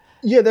want.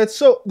 Yeah, that's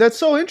so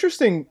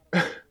interesting.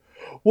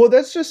 Well,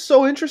 that's just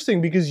so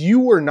interesting because you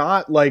were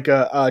not like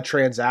a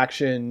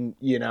transaction,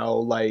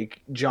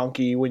 like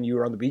junkie when you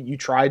were on the beat. You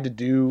tried to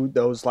do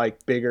those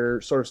like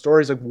bigger sort of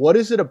stories. Like, what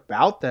is it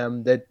about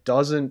them that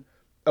doesn't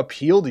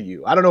appeal to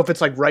you? I don't know if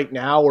it's like right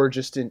now or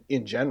just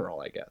in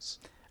general, I guess.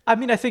 I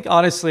mean, I think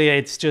honestly,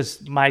 it's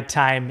just my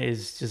time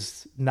is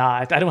just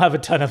not. I don't have a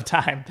ton of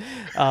time.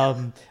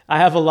 I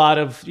have a lot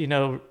of,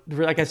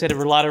 like I said, a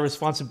lot of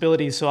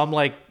responsibilities. So I'm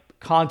like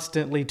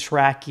constantly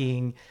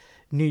tracking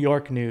New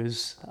York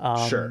news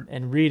sure.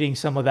 and reading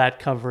some of that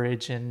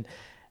coverage. And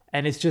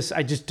it's just,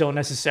 I just don't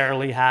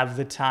necessarily have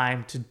the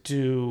time to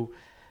do,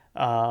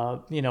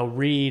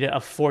 read a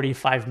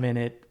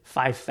 45-minute,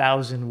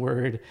 5,000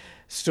 word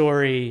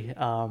story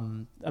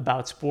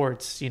about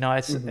sports.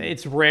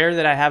 It's rare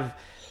that I have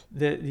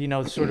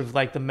the, sort of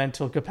like the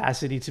mental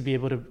capacity to be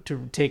able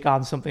to take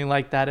on something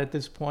like that at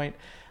this point.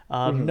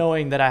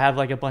 Knowing that I have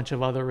like a bunch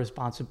of other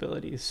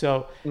responsibilities.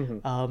 So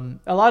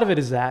a lot of it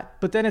is that.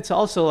 But then it's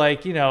also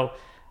like,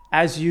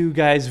 as you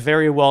guys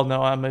very well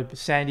know, I'm a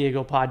San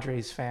Diego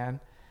Padres fan.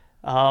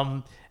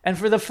 And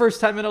for the first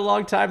time in a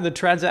long time, the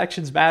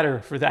transactions matter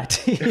for that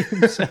team.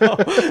 So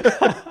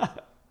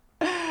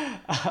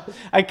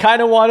I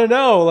kind of want to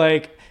know,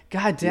 like,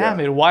 God damn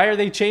it, why are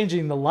they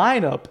changing the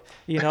lineup?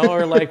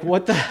 Or like,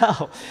 what the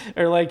hell?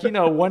 Or like,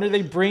 when are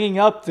they bringing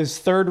up this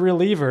third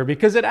reliever?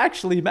 Because it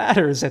actually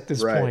matters at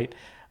this point.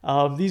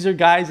 These are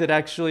guys that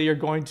actually are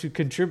going to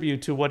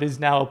contribute to what is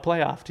now a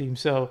playoff team.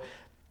 So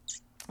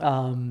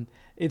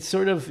it's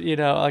sort of,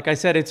 like I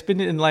said, it's been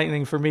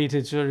enlightening for me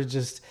to sort of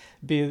just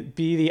be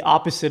the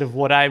opposite of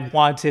what I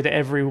wanted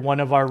every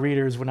one of our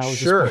readers when I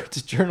was a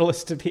sports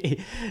journalist to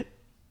be.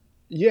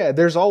 Yeah,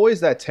 there's always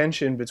that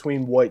tension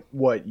between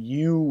what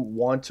you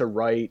want to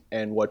write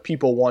and what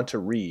people want to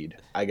read,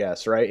 I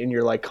guess, right? And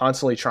you're like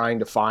constantly trying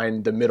to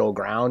find the middle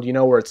ground,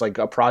 where it's like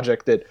a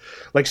project that,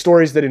 like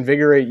stories that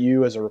invigorate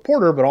you as a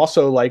reporter, but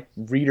also like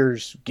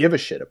readers give a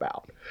shit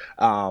about.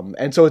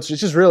 And so it's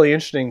just really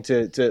interesting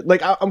to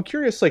like, I'm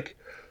curious, like,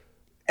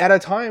 at a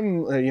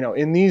time,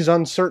 in these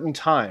uncertain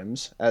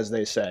times, as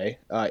they say,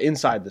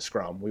 inside the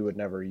scrum, we would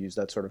never use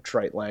that sort of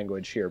trite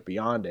language here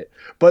beyond it.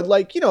 But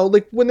like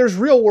when there's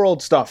real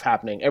world stuff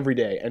happening every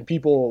day and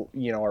people,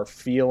 are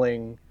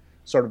feeling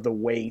sort of the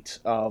weight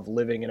of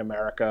living in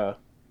America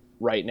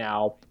right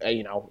now,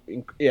 in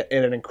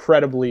an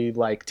incredibly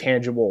like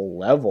tangible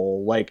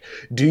level, like,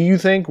 do you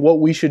think what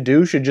we should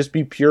do should just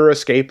be pure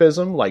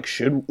escapism? Like,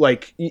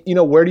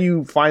 where do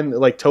you find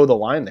like toe the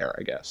line there,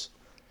 I guess?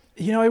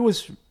 It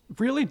was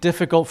really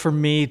difficult for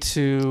me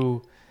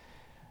to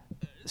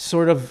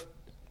sort of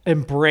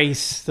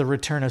embrace the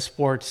return of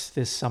sports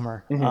this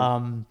summer.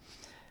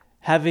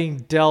 Having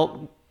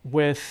dealt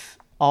with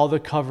all the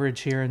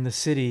coverage here in the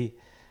city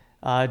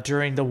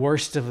during the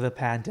worst of the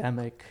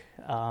pandemic,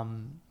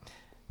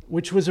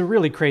 which was a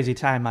really crazy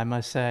time, I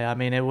must say. I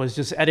mean, it was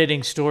just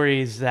editing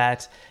stories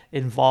that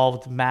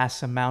involved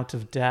mass amount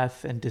of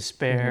death and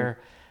despair.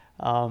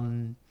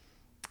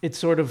 It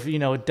sort of,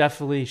 it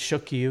definitely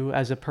shook you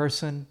as a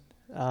person.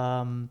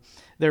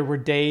 There were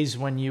days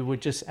when you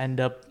would just end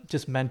up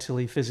just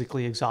mentally,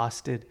 physically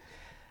exhausted.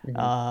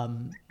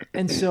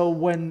 And so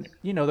when,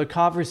 the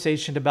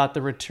conversation about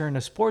the return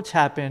of sports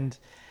happened,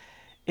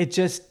 it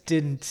just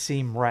didn't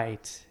seem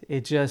right.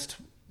 It just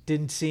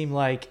didn't seem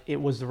like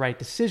it was the right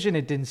decision.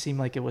 It didn't seem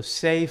like it was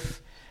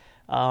safe.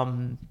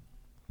 And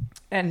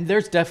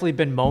there's definitely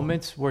been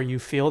moments where you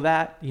feel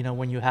that,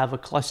 when you have a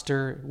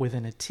cluster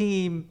within a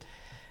team.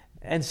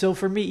 And so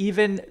for me,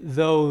 even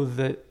though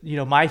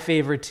my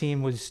favorite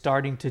team was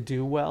starting to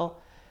do well,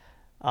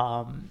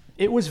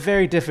 it was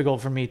very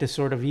difficult for me to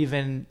sort of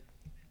even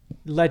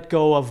let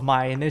go of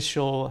my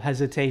initial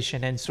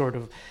hesitation and sort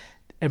of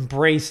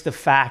embrace the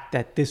fact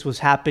that this was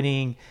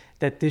happening,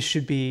 that this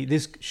should be,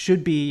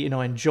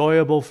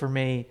 enjoyable for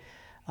me.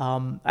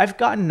 I've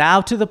gotten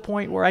now to the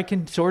point where I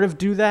can sort of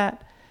do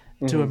that,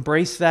 to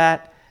embrace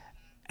that.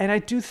 And I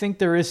do think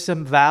there is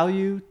some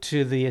value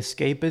to the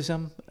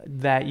escapism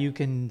that you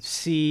can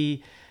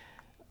see,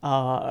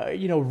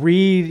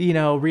 read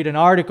an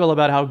article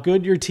about how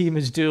good your team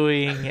is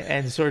doing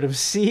and sort of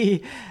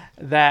see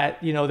that,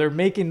 they're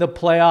making the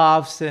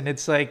playoffs, and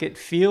it's like, it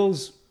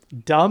feels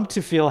dumb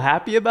to feel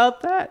happy about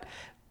that,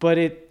 but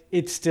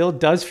it still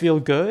does feel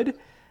good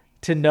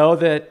to know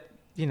that,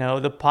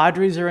 the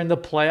Padres are in the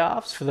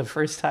playoffs for the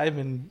first time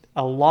in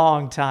a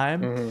long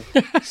time.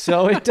 Mm-hmm.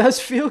 So it does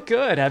feel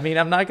good. I mean,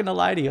 I'm not going to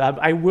lie to you.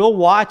 I will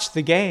watch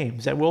the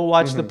games. I will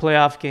watch the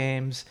playoff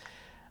games.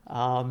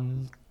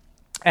 And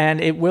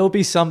it will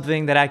be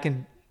something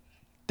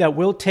that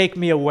will take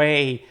me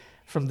away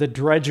from the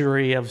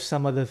drudgery of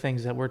some of the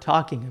things that we're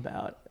talking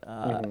about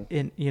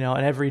and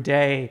every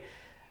day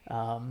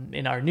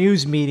in our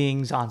news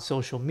meetings, on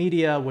social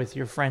media, with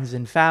your friends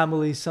and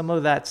family. Some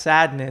of that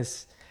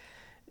sadness,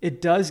 it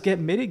does get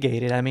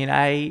mitigated. I mean,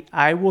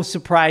 I was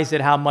surprised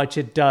at how much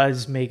it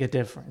does make a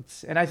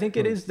difference. And I think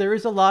there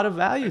is a lot of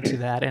value to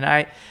that.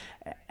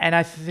 And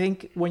I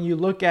think when you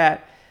look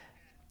at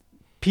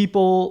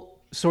people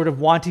sort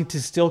of wanting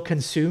to still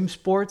consume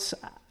sports,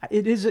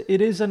 it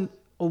is a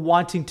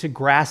wanting to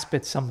grasp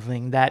at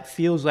something that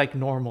feels like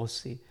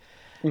normalcy.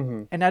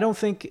 Mm-hmm. And I don't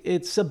think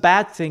it's a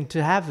bad thing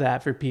to have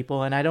that for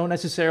people. And I don't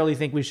necessarily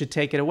think we should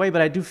take it away,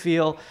 but I do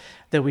feel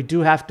that we do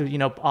have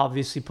to,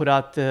 obviously put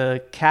out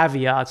the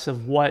caveats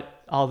of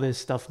what all this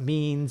stuff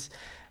means,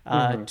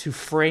 to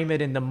frame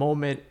it in the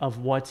moment of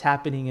what's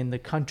happening in the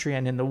country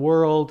and in the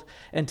world,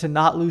 and to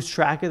not lose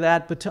track of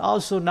that, but to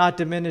also not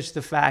diminish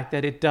the fact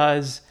that it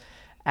does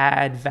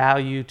add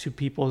value to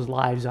people's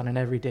lives on an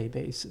everyday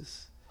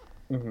basis.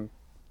 Mm-hmm.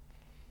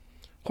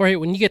 Jorge,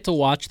 when you get to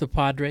watch the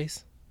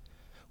Padres,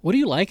 what do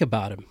you like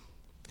about them?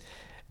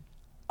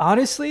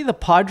 Honestly, the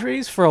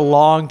Padres for a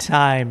long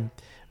time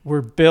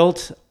were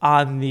built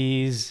on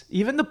these,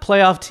 even the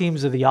playoff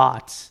teams of the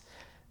aughts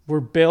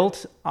were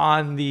built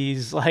on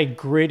these like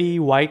gritty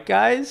white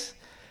guys,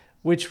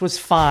 which was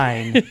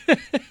fine.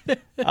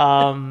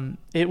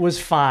 It was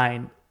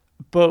fine.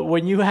 But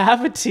when you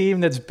have a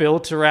team that's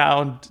built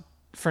around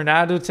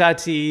Fernando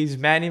Tatis,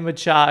 Manny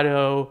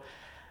Machado,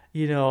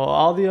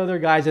 all the other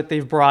guys that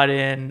they've brought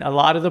in, a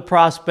lot of the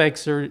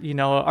prospects are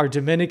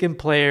Dominican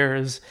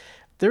players.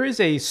 There is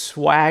a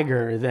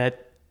swagger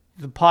that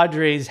the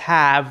Padres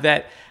have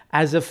that,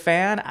 as a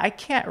fan, I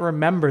can't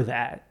remember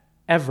that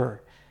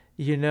ever.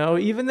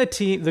 Even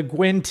the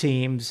Gwynn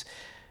teams,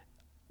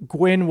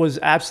 Gwynn was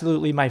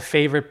absolutely my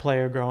favorite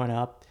player growing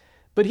up,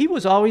 but he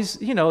was always,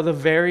 the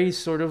very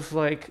sort of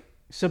like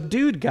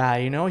subdued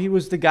guy. He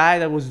was the guy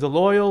that was the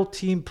loyal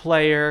team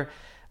player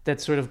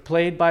that sort of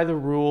played by the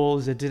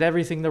rules, that did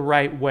everything the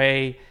right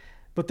way,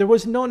 but there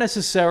was no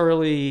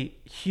necessarily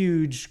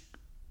huge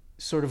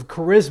sort of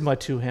charisma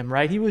to him,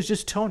 right? He was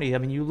just Tony. I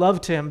mean, you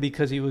loved him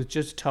because he was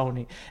just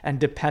Tony and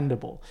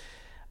dependable.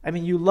 I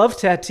mean, you love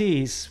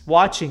Tatis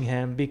watching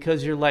him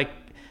because you're like,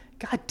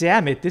 God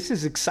damn it, this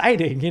is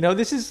exciting.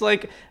 This is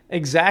like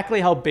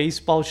exactly how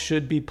baseball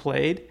should be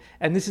played,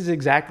 and this is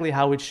exactly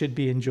how it should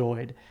be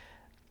enjoyed.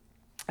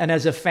 And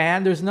as a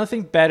fan, there's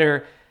nothing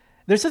better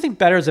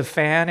as a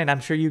fan, and I'm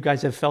sure you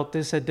guys have felt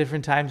this at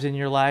different times in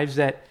your lives,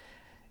 that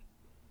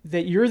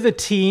you're the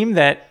team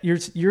that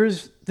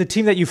the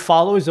team that you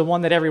follow is the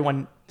one that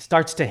everyone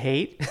starts to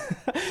hate,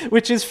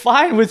 which is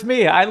fine with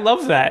me. I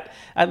love that.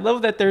 I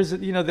love that there's,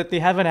 that they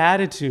have an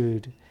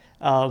attitude,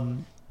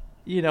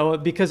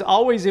 because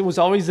it was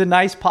always the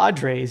nice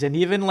Padres. And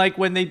even like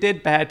when they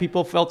did bad,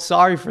 people felt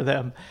sorry for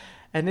them.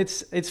 And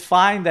it's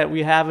fine that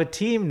we have a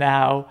team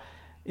now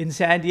in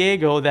San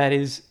Diego that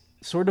is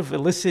sort of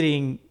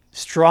eliciting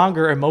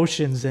stronger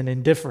emotions than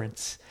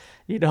indifference.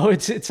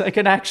 It's like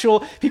an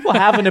actual, people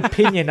have an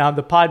opinion on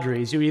the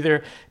Padres. You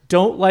either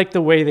don't like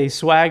the way they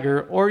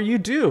swagger or you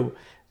do,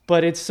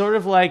 but it's sort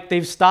of like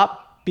they've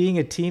stopped being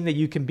a team that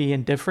you can be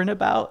indifferent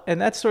about. And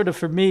that sort of,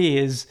 for me,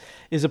 is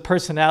a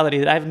personality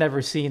that I've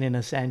never seen in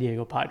a San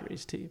Diego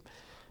Padres team.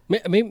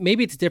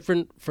 Maybe it's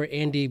different for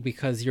Andy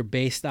because you're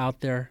based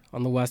out there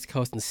on the West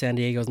Coast and San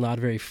Diego's not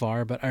very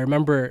far. But I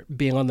remember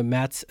being on the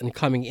Mets and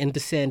coming into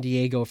San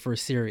Diego for a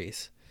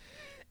series.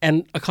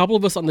 And a couple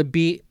of us on the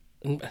beat,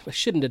 and I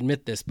shouldn't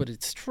admit this, but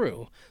it's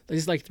true. This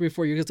is like 3 or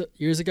 4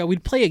 years ago.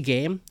 We'd play a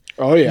game,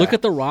 look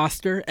at the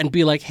roster, and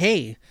be like,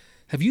 hey,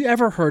 have you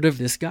ever heard of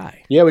this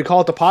guy? Yeah, we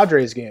call it the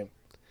Padres game.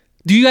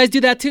 Do you guys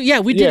do that too? Yeah,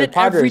 we did it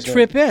every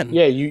trip in.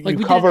 Yeah, you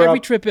cover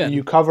up trip in.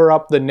 You cover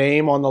up the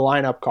name on the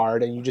lineup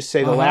card, and you just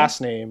say the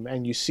last name,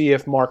 and you see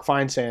if Mark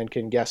Feinsand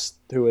can guess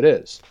who it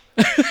is.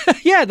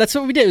 Yeah, that's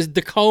what we did. It was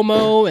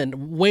DeComo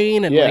and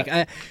Wayne,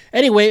 and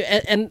anyway,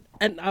 and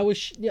I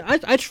was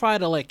I try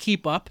to like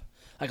keep up,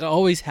 like I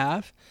always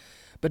have,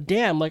 but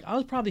damn, like I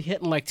was probably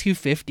hitting like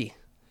 250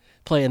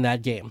 playing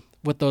that game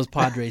with those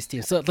Padres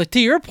teams. So like to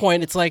your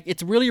point, it's like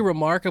it's really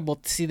remarkable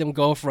to see them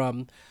go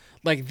from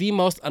like the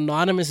most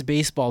anonymous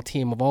baseball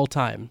team of all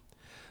time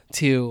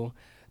to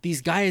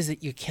these guys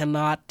that you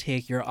cannot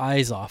take your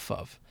eyes off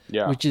of,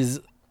 which is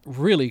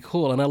really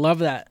cool. And I love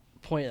that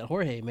point that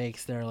Jorge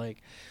makes there.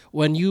 Like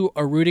when you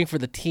are rooting for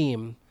the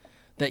team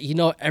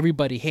that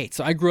everybody hates.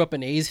 So I grew up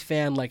an A's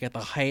fan like at the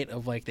height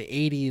of like the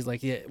 80s,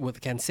 like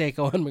with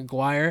Canseco and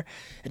McGuire,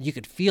 and you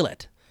could feel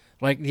it.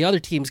 Like the other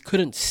teams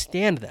couldn't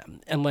stand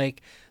them, and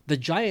like the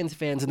Giants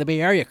fans in the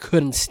Bay Area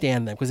couldn't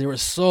stand them because they were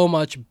so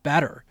much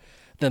better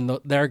than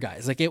their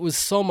guys. Like it was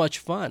so much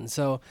fun.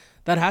 So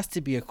that has to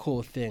be a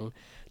cool thing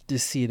to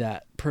see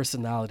that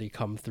personality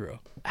come through.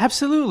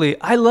 Absolutely.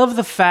 I love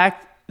the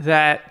fact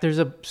that there's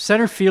a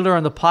center fielder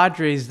on the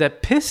Padres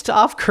that pissed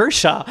off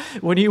Kershaw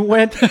when he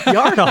went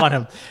yard on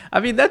him. I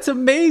mean, that's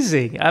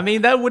amazing. I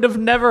mean, that would have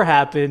never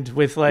happened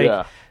with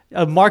like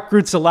Mark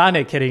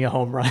Grudzielanek hitting a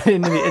home run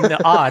in the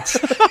aughts.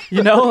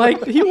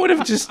 Like he would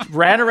have just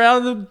ran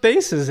around the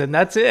bases and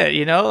that's it.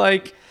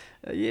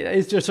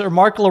 It's just, or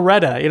Mark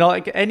Loretta,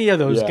 like any of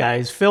those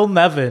guys, Phil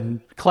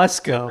Nevin,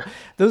 Klesko,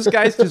 those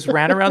guys just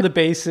ran around the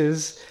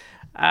bases.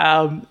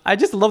 I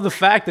just love the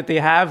fact that they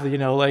have,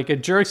 like a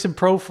Jurickson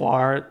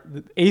Profar,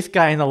 the 8th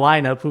guy in the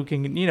lineup who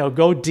can,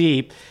 go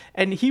deep,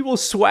 and he will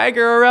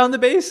swagger around the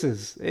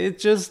bases.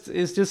 It's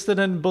just an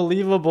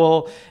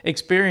unbelievable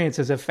experience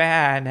as a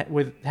fan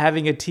with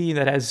having a team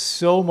that has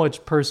so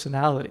much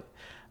personality.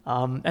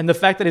 And the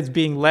fact that it's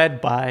being led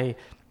by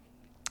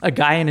a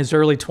guy in his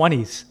early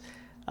 20s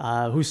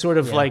who sort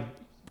of like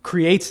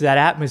creates that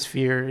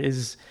atmosphere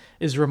is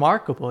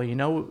remarkable.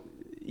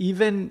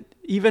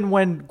 Even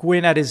when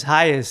Gwynn at his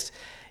highest,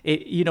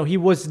 he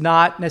was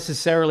not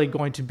necessarily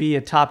going to be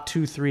a top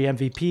 2-3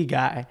 MVP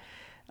guy.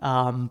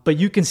 But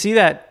you can see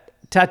that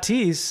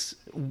Tatis,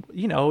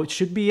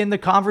 should be in the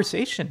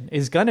conversation,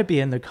 is going to be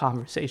in the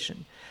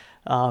conversation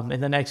in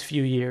the next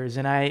few years.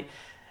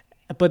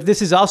 But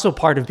this is also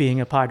part of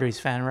being a Padres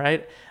fan,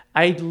 right?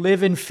 I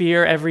live in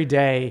fear every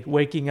day,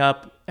 waking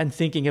up and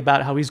thinking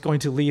about how he's going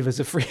to leave as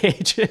a free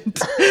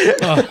agent.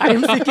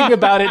 I'm thinking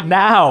about it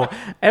now.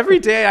 Every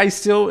day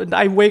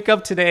I wake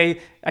up today,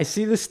 I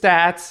see the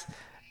stats,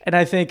 and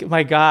I think,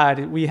 my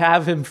God, we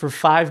have him for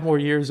 5 more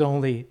years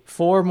only.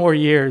 4 more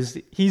years.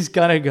 He's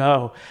going to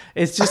go.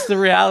 It's just the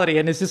reality.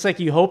 And it's just like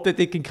you hope that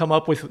they can come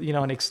up with,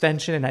 an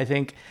extension. And I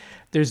think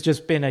there's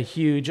just been a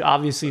huge,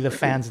 obviously the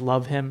fans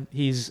love him.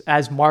 He's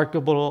as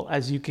marketable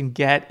as you can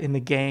get in the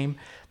game.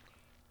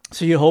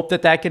 So you hope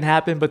that can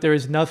happen, but there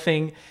is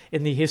nothing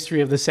in the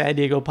history of the San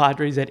Diego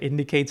Padres that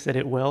indicates that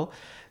it will.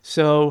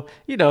 So,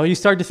 you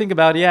start to think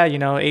about,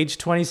 age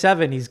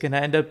 27, he's going to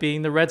end up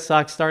being the Red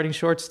Sox starting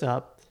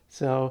shortstop.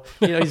 So,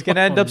 he's going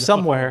to end up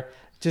somewhere,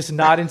 just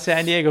not in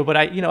San Diego. But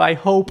I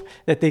hope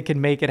that they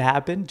can make it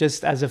happen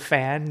just as a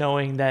fan,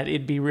 knowing that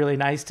it'd be really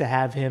nice to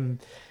have him,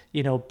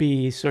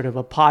 be sort of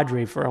a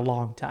Padre for a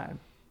long time.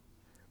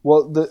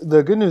 Well,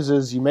 the good news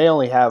is you may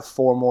only have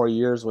 4 more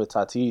years with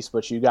Tatis,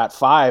 but you got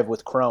 5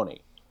 with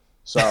Crony.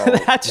 So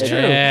that's true.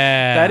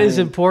 Yeah. That is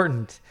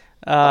important.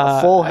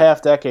 A full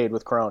half decade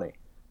with Crony.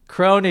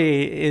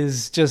 Crony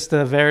is just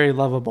a very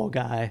lovable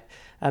guy.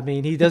 I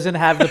mean, he doesn't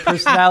have the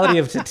personality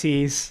of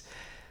Tatis,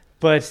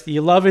 but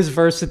you love his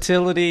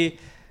versatility.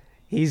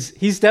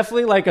 He's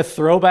definitely like a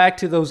throwback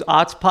to those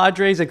aughts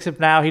Padres, except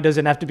now he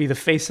doesn't have to be the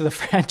face of the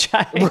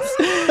franchise.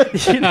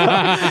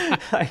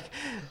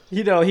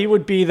 He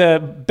would be the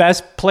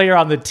best player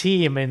on the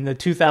team in the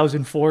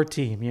 2004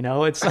 team,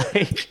 it's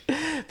like,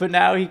 but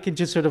now he can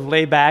just sort of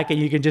lay back and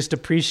you can just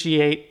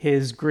appreciate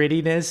his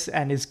grittiness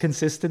and his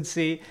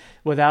consistency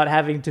without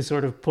having to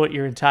sort of put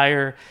your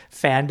entire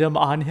fandom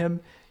on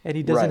him. And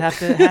he doesn't have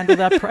to handle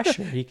that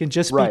pressure. He can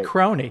just be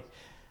Crony.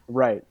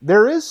 Right.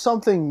 There is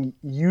something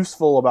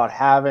useful about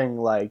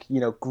having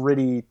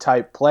gritty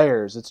type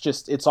players.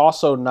 It's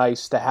also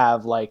nice to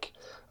have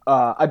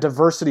a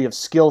diversity of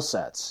skill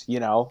sets,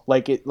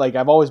 like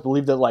I've always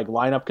believed that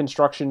lineup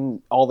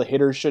construction, all the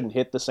hitters shouldn't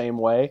hit the same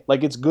way.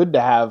 Like it's good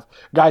to have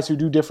guys who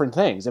do different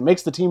things. It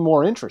makes the team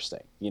more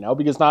interesting,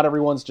 because not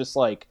everyone's just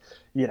 3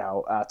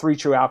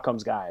 true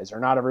outcomes guys, or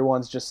not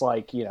everyone's just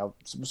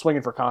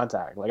swinging for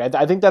contact.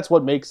 I think that's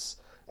what makes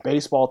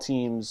baseball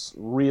teams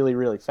really,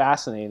 really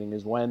fascinating,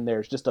 is when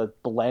there's just a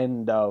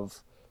blend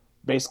of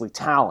basically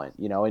talent,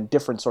 in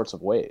different sorts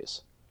of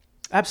ways.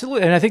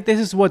 Absolutely. And I think this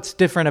is what's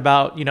different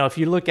about, if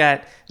you look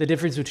at the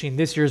difference between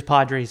this year's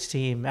Padres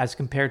team as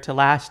compared to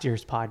last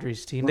year's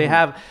Padres team, they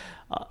have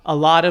a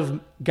lot of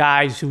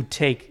guys who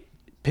take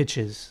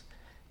pitches,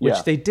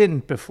 which they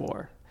didn't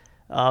before.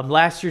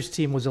 Last year's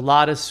team was a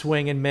lot of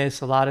swing and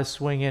miss, a lot of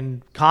swing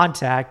and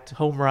contact,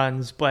 home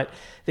runs, but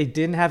they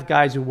didn't have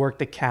guys who worked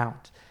the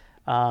count.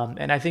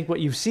 And I think what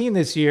you've seen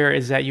this year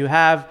is that you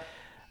have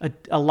a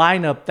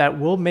lineup that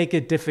will make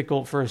it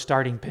difficult for a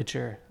starting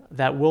pitcher,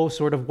 that will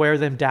sort of wear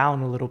them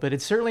down a little bit.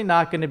 It's certainly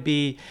not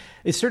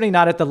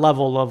at the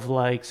level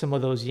of some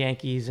of those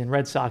Yankees and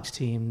Red Sox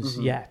teams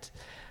yet,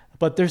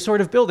 but they're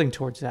sort of building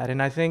towards that.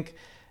 And I think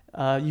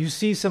you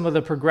see some of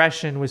the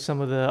progression with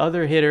some of the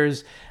other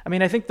hitters. I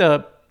mean, I think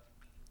to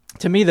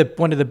me,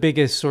 one of the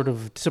biggest sort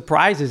of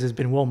surprises has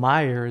been Will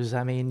Myers.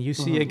 I mean, you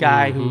see a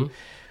guy who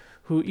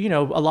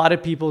a lot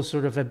of people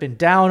sort of have been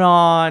down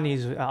on.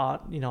 He's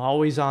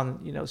always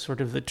on sort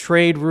of the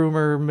trade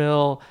rumor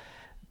mill.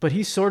 but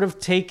he's sort of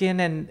taken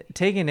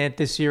it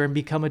this year and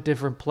become a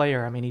different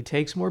player. I mean, he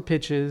takes more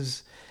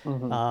pitches.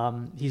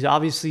 He's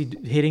obviously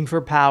hitting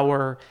for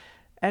power,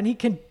 and he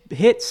can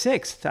hit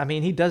sixth. I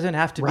mean, he doesn't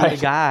have to be the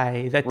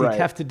guy that they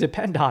have to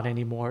depend on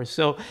anymore.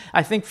 So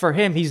I think for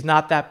him, he's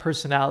not that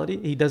personality.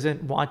 He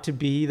doesn't want to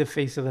be the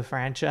face of the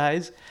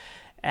franchise.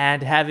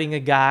 And having a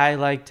guy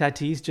like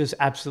Tatis just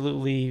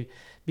absolutely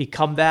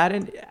become that.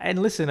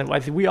 And listen, I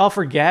think we all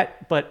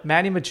forget, but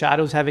Manny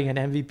Machado's having an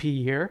MVP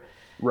year.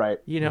 Right.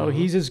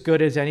 He's as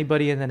good as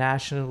anybody in the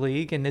National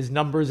League, and his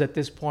numbers at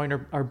this point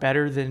are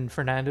better than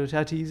Fernando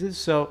Tatis's.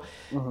 So,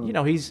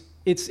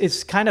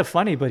 it's kind of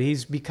funny, but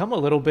he's become a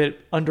little bit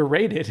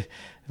underrated,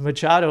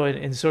 Machado,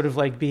 and sort of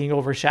like being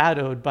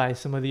overshadowed by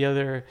some of the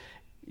other,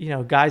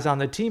 guys on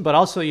the team, but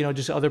also,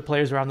 just other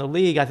players around the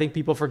league. I think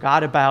people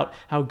forgot about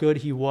how good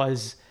he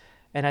was,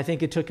 and I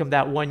think it took him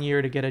that 1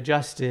 year to get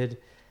adjusted,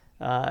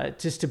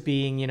 just to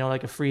being,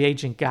 like a free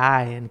agent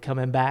guy and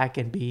coming back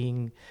and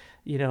being,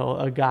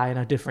 a guy in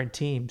a different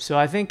team. So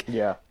I think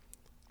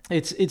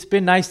it's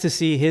been nice to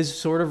see his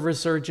sort of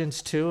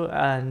resurgence too.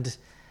 And,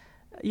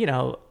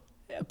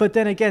 but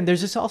then again,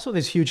 there's just also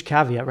this huge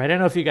caveat, right? I don't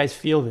know if you guys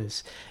feel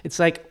this. It's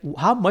like,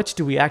 how much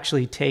do we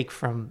actually take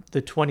from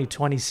the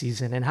 2020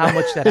 season and how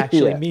much that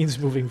actually means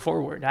moving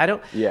forward? I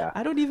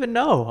don't even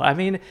know. I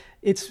mean,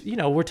 it's,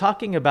 we're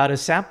talking about a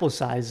sample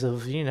size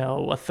of,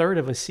 a third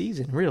of a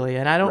season really.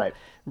 And I don't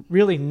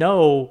really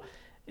know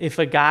if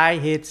a guy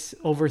hits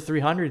over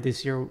 300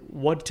 this year,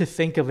 what to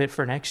think of it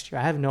for next year.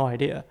 I have no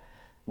idea.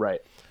 Right.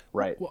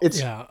 Well,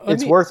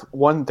 it's worth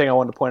one thing I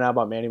wanted to point out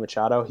about Manny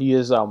Machado. He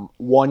is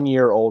 1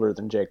 year older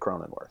than Jake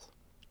Cronenworth.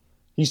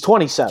 He's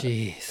 27.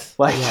 Jeez.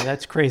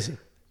 That's crazy.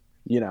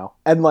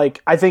 And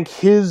I think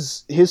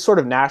his sort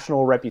of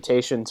national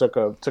reputation took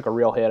a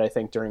real hit, I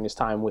think, during his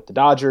time with the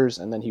Dodgers,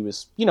 and then he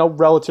was,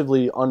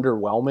 relatively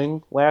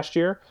underwhelming last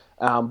year.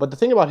 But the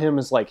thing about him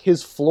is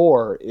his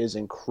floor is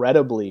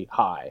incredibly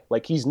high.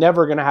 He's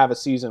never going to have a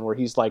season where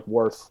he's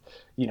worth,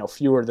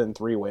 fewer than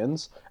 3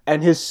 wins,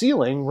 and his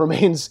ceiling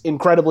remains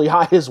incredibly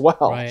high as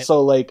well. Right.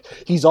 So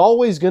he's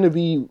always going to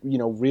be,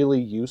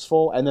 really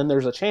useful. And then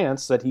there's a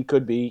chance that he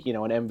could be, an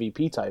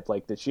MVP type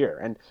this year.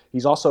 And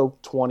he's also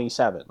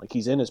 27.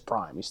 He's in his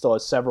prime. He still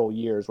has several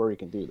years where he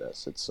can do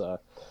this. It's,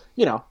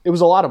 it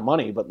was a lot of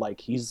money, but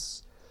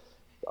he's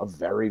a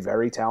very,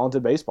 very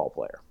talented baseball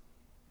player.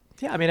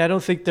 Yeah, I mean, I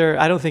don't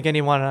think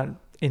anyone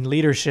in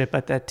leadership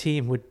at that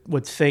team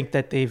would think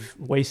that they've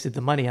wasted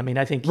the money. I mean,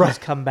 I think he's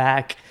come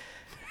back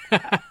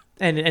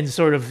and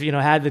sort of,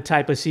 had the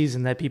type of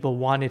season that people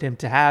wanted him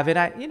to have. And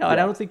I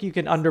don't think you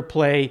can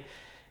underplay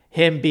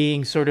him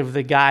being sort of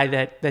the guy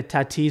that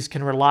Tatis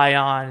can rely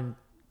on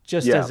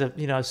just as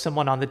as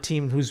someone on the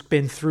team who's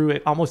been through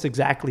it almost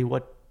exactly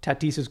what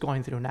Tatis is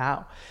going through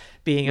now,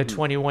 being a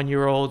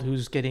 21-year-old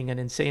who's getting an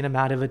insane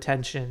amount of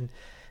attention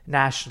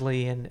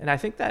nationally, and I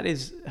think that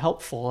is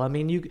helpful. I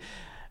mean,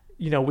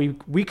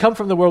 we come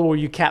from the world where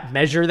you can't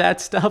measure that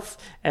stuff,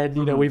 and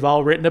we've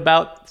all written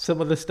about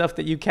some of the stuff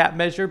that you can't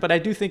measure, but I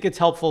do think it's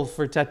helpful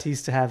for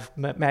Tatis to have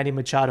Manny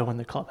Machado in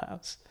the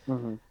clubhouse.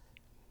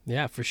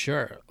 Yeah, for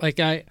sure.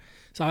 I'm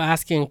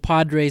asking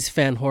Padres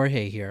fan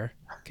Jorge here.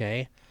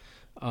 Okay,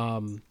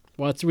 well,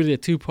 it's really a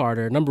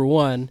two-parter. Number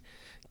one,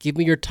 give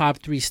me your top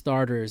 3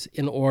 starters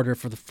in order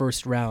for the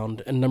first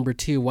round. And number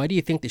 2, why do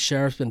you think the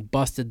Sheriff's been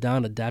busted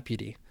down a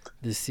deputy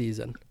this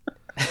season?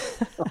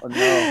 Oh,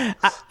 no.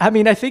 I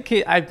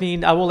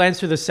will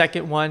answer the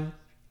second one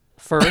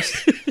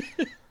first.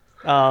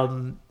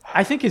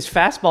 I think his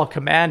fastball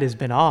command has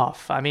been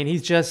off. I mean,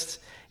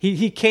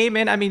 he came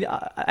in. I mean,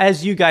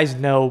 as you guys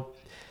know,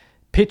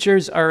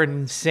 pitchers are an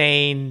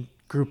insane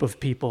group of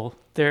people.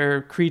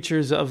 They're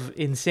creatures of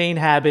insane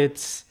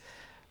habits,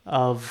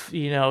 of,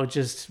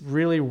 just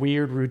really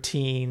weird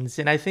routines.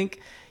 And I think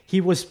he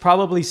was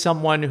probably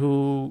someone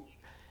who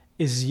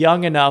is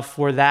young enough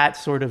where that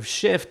sort of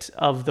shift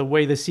of the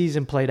way the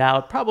season played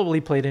out probably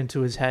played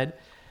into his head.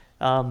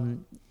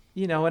 And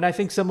I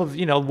think some of,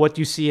 what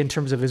you see in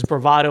terms of his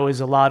bravado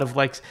is a lot of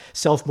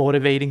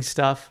self-motivating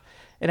stuff.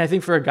 And I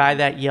think for a guy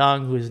that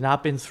young who has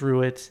not been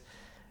through it,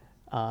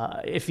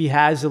 if he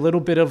has a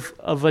little bit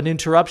of an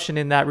interruption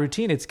in that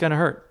routine, it's going to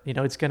hurt.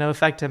 It's going to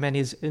affect him, and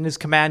his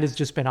command has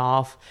just been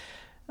off.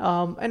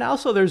 And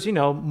also there's,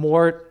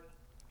 more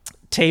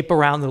tape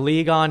around the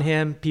league on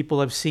him.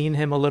 People have seen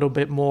him a little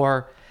bit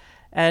more.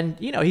 And,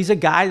 he's a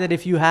guy that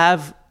if you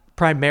have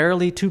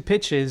primarily 2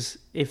 pitches,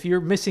 if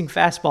you're missing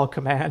fastball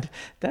command,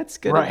 that's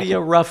going to be a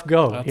rough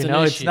go. That's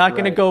it's not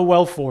going to go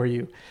well for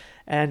you.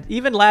 And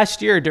even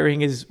last year,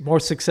 during his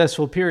more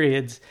successful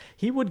periods,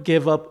 he would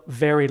give up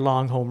very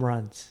long home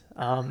runs.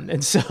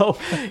 And so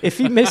if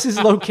he misses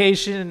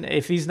location,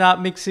 if he's not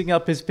mixing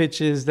up his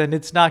pitches, then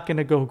it's not going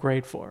to go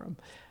great for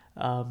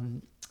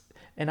him.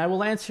 And I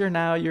will answer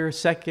now your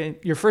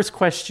first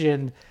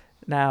question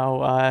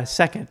now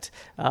second.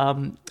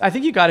 I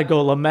think you got to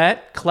go Lamet,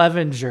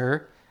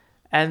 Clevinger,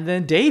 and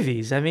then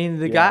Davies. I mean,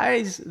 the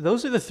guys,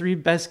 those are the 3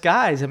 best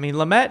guys. I mean,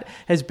 Lamet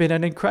has been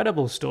an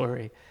incredible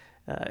story.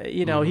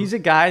 He's a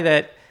guy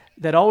that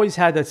that always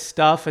had that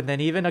stuff. And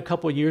then even a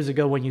couple of years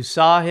ago, when you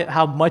saw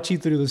how much he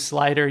threw the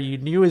slider, you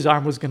knew his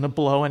arm was going to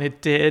blow, and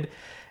it did.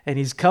 And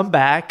he's come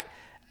back,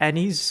 and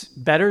he's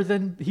better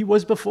than he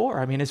was before.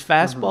 I mean, his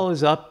fastball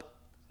is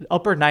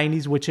upper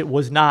 90s, which it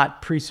was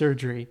not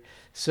pre-surgery.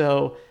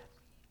 So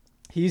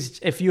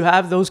if you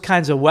have those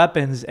kinds of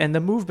weapons, and the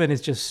movement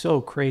is just so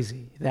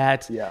crazy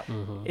that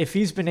if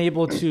he's been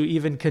able to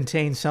even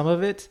contain some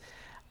of it,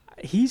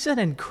 he's an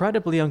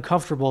incredibly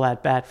uncomfortable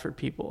at bat for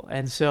people.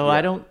 And so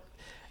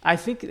I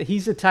think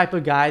he's the type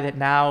of guy that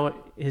now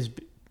has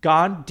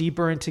gone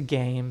deeper into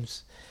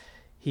games.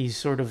 He's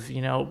sort of,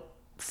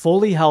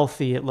 fully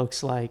healthy, it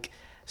looks like.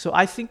 So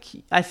I think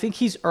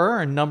he's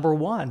earned number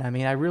one. I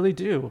mean, I really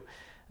do.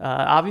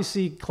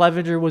 Obviously,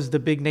 Clevinger was the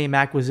big name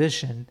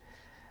acquisition,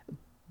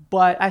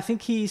 but I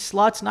think he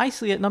slots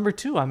nicely at number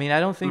two. I mean, I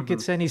don't think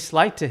it's any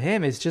slight to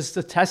him. It's just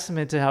a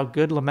testament to how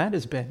good Lamet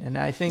has been, and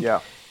I think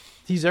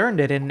he's earned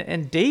it.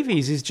 And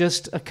Davies is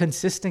just a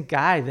consistent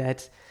guy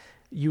that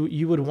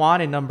you would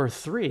want in number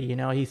three.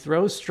 He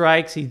throws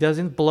strikes, he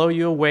doesn't blow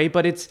you away,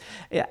 but it's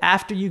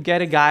after you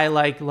get a guy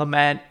like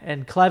Lamet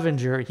and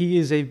Clevinger, he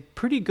is a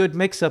pretty good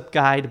mix-up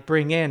guy to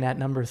bring in at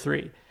number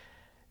three.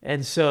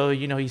 And so,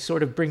 he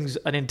sort of brings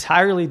an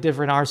entirely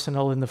different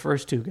arsenal than the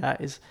first two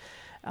guys.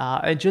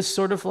 And just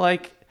sort of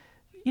like,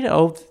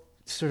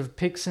 sort of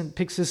picks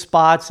his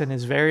spots and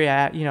is very,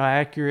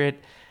 accurate.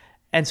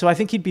 And so I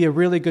think he'd be a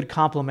really good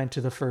complement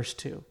to the first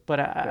two. But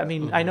I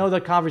mean, I know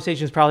the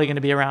conversation is probably going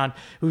to be around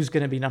who's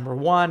going to be number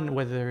one,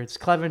 whether it's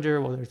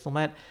Clevinger, whether it's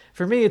Lamet.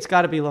 For me, it's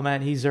got to be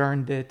Lamet. He's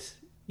earned it.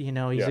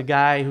 He's a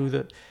guy who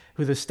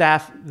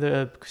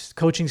the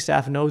coaching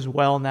staff knows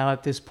well now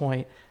at this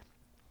point.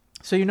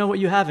 So you know what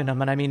you have in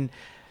him. And I mean,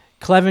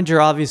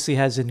 Clevinger obviously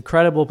has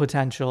incredible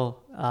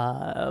potential.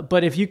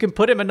 But if you can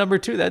put him at number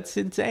two, that's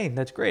insane.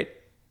 That's great.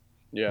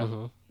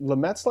 Yeah.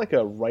 Lamet's like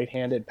a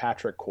right-handed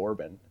Patrick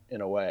Corbin in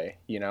a way,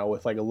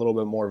 with like a little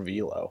bit more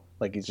velo.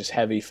 Like he's just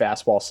heavy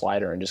fastball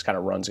slider and just kind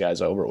of runs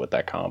guys over with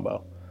that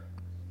combo.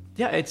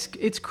 Yeah,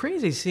 it's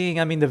crazy seeing,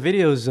 I mean, the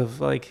videos of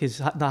like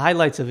the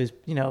highlights of his,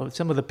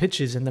 some of the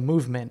pitches and the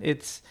movement.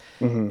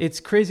 It's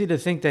crazy to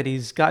think that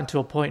he's gotten to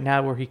a point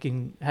now where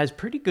he has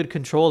pretty good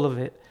control of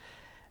it,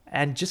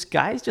 and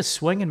guys just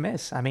swing and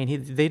miss. I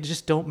mean, they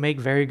just don't make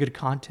very good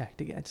contact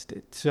against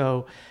it.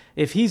 So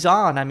if he's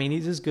on, I mean,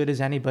 he's as good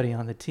as anybody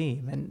on the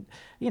team, and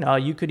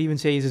you could even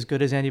say he's as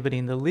good as anybody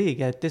in the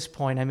league at this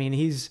point. I mean,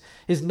 his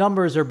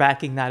numbers are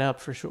backing that up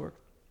for sure.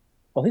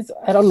 Well,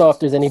 I don't know if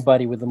there's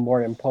anybody with a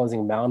more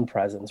imposing mound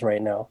presence right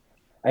now.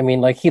 I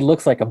mean, like, he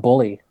looks like a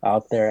bully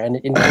out there,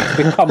 and it's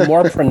become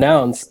more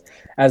pronounced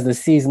as the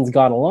season's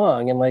gone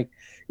along. And like,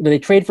 they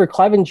trade for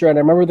Clevinger, and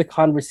I remember the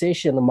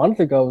conversation a month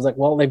ago was like,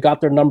 well, they've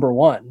got their number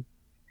one.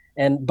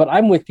 But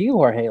I'm with you,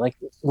 Jorge. Like,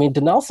 I mean,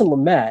 Dinelson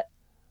Lamet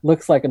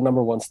looks like a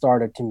number one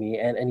starter to me,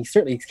 and he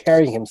certainly is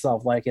carrying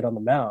himself like it on the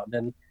mound.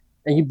 And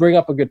you bring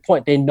up a good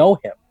point. They know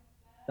him.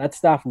 That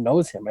staff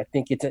knows him. I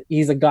think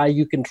he's a guy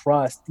you can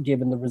trust,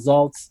 given the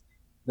results,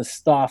 the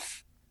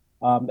stuff,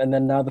 and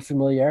then now the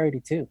familiarity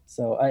too.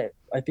 So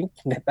I think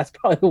that's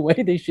probably the way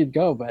they should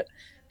go. But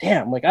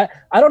damn, like I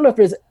don't know if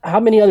there's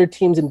how many other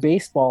teams in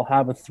baseball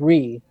have a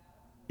three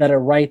that are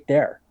right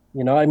there.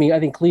 I mean, I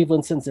think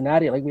Cleveland,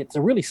 Cincinnati, like it's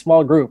a really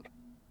small group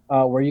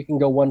where you can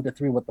go 1 to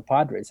 3 what the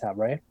Padres have,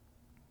 right?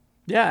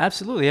 Yeah,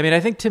 absolutely. I mean, I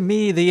think to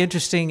me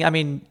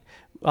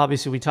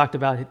obviously we talked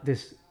about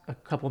this a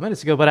couple of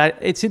minutes ago, but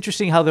it's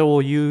interesting how they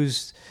will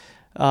use,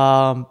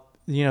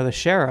 the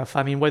sheriff.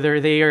 I mean, whether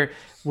they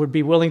would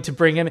be willing to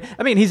bring him.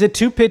 I mean, he's a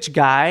 2-pitch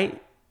guy.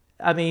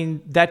 I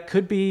mean, that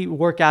could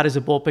work out as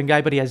a bullpen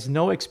guy, but he has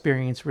no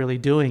experience really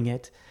doing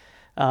it.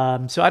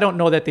 So I don't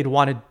know that they'd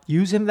want to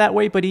use him that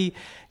way, but he,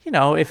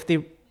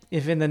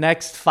 if in the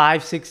next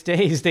 5-6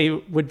 days they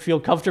would feel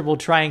comfortable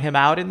trying him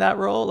out in that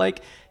role,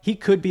 like he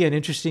could be an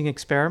interesting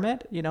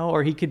experiment,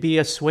 or he could be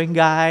a swing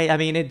guy. I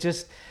mean,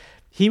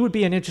 he would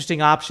be an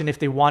interesting option if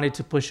they wanted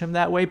to push him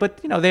that way, but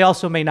they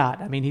also may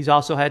not. I mean, he's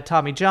also had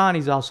Tommy John.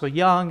 He's also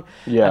young.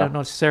 Yeah. I don't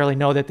necessarily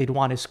know that they'd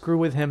want to screw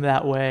with him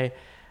that way.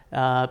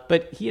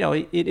 But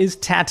it is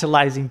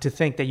tantalizing to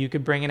think that you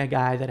could bring in a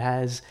guy that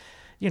has,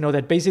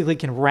 that basically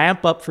can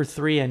ramp up for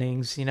 3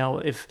 innings.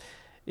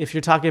 If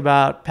you're talking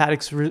about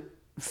Paddock's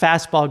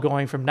fastball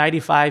going from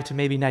 95 to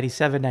maybe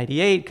 97,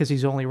 98, because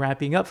he's only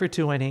ramping up for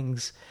 2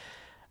 innings,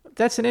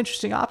 that's an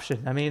interesting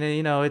option. I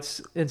mean, I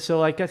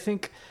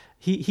think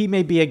he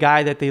may be a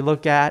guy that they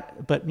look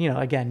at, but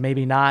again,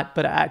 maybe not.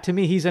 But to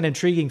me, he's an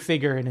intriguing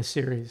figure in a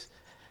series.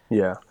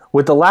 Yeah.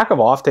 With the lack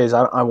of off days,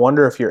 I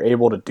wonder if you're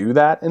able to do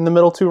that in the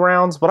middle 2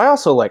 rounds. But I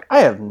also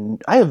I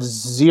have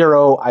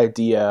zero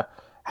idea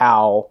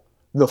how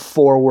the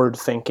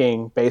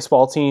forward-thinking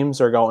baseball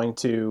teams are going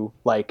to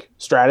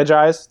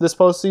strategize this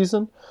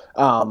postseason.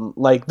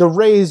 The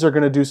Rays are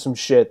going to do some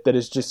shit that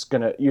is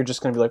you're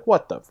just gonna be like,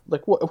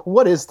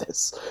 what is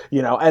this?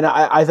 And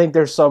I think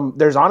there's some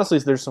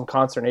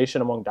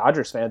consternation among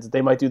Dodgers fans that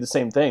they might do the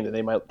same thing, that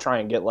they might try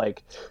and get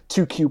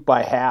too cute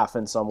by half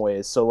in some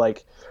ways. So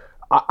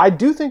I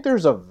do think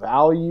there's a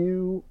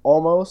value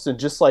almost in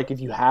just like if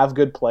you have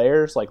good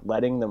players, like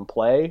letting them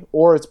play,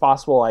 or it's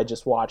possible I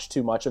just watched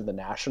too much of the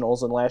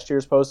Nationals in last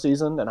year's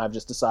postseason and I've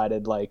just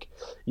decided like,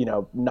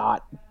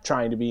 not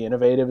trying to be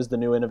innovative is the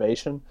new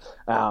innovation.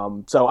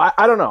 So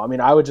I don't know. I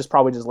mean, I would just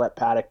probably just let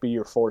Paddock be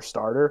your fourth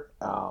starter.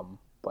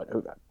 But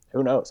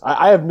who knows?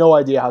 I have no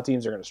idea how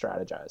teams are going to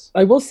strategize.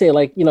 I will say,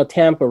 like,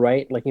 Tampa,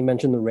 right? Like you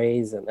mentioned the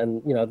Rays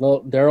and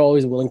they're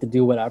always willing to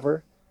do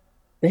whatever.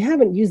 They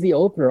haven't used the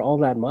opener all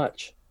that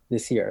much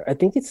this year. I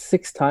think it's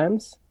 6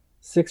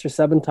 or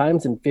 7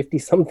 times in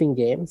 50-something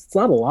games. It's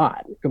not a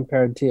lot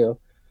compared to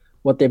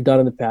what they've done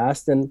in the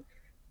past. And,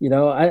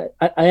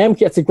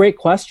 it's a great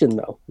question,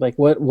 though. Like,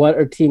 what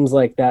are teams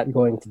like that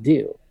going to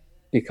do?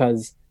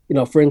 Because,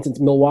 for instance,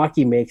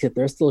 Milwaukee makes it.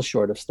 They're still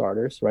short of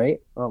starters,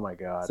 right? Oh, my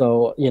God.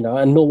 So,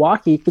 and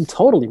Milwaukee could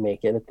totally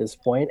make it at this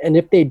point. And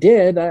if they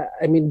did, I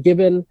mean,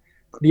 given –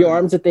 the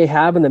arms that they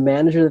have and the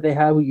manager that they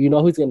have,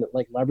 who's going to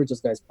like leverage those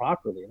guys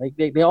properly. Like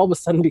they all of a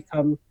sudden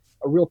become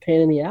a real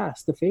pain in the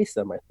ass to face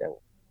them, I think.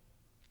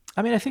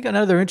 I mean, I think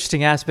another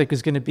interesting aspect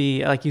is going to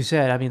be, like you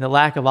said, I mean, the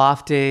lack of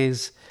off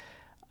days.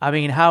 I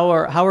mean, how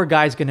are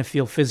guys going to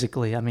feel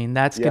physically? I mean,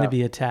 that's going to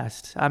be a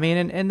test. I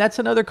mean, and that's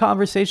another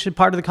conversation,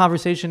 part of the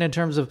conversation in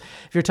terms of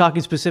if you're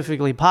talking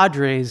specifically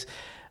Padres,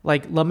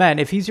 like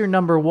Lamet, if he's your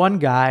number one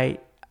guy,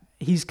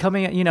 he's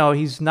coming,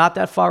 he's not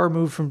that far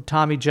removed from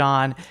Tommy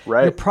John.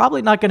 Right. You're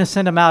probably not going to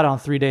send him out on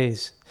 3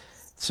 days.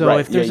 So right.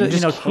 if there's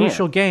a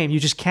crucial game, you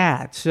just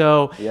can't.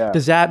 So yeah.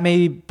 Does that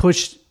maybe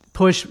push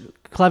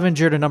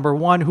Clevinger to number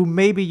one, who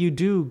maybe you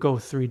do go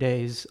 3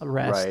 days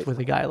rest with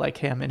a guy like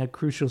him in a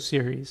crucial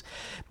series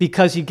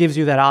because he gives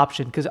you that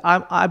option? Because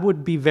I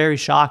would be very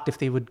shocked if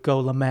they would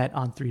go Lamet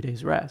on 3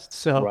 days rest.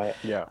 So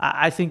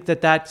I think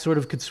that sort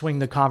of could swing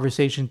the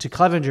conversation to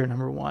Clevinger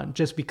number one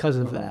just because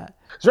of that.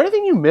 Is there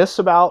anything you miss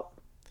about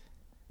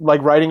like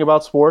writing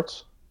about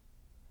sports?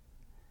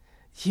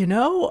 I'm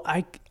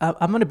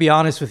going to be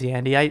honest with you,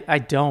 Andy. I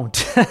don't.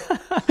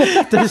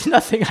 There's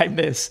nothing I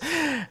miss.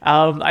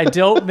 I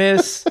don't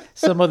miss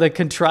some of the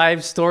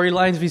contrived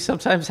storylines we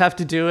sometimes have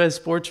to do as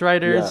sports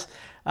writers.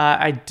 Yeah.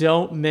 I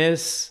don't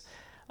miss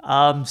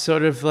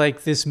sort of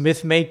like this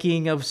myth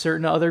making of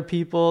certain other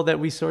people that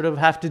we sort of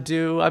have to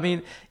do. I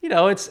mean,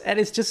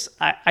 it's just,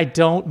 I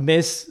don't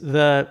miss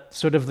the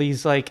sort of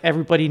these, like,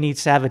 everybody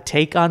needs to have a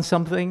take on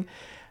something.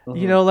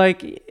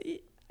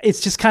 It's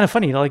just kind of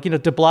funny, de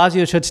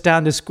Blasio shuts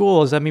down the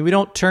schools. I mean, we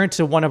don't turn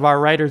to one of our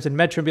writers in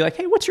Metro and be like,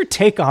 hey, what's your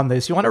take on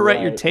this? You want to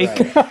write your take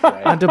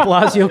on de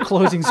Blasio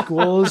closing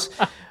schools?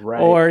 Right.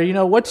 Or,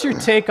 what's your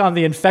take on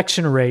the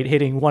infection rate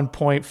hitting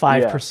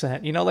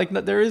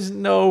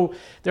 1.5%?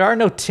 There are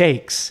no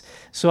takes.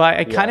 So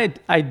I kind of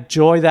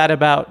enjoy that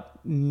about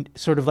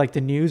sort of like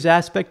the news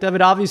aspect of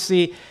it.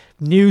 Obviously,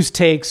 news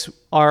takes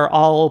are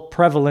all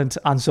prevalent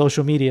on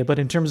social media, but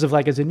in terms of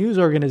like as a news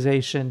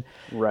organization,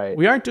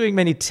 we aren't doing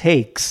many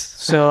takes.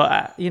 So,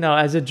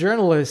 as a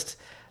journalist,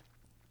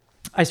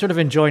 I sort of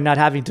enjoy not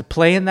having to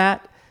play in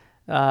that.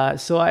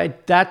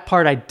 That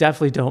part I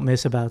definitely don't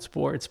miss about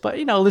sports. But,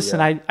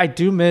 listen, I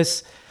do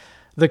miss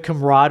the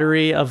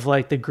camaraderie of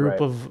like the group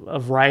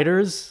of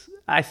writers.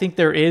 I think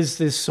there is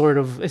this sort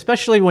of,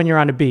 especially when you're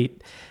on a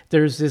beat,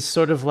 there's this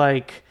sort of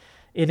like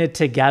in it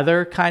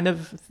together kind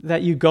of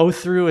that you go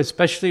through,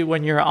 especially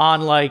when you're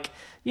on like,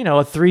 a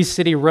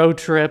 3-city road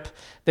trip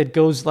that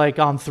goes like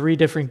on 3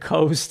 different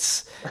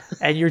coasts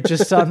and you're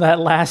just on that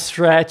last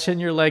stretch and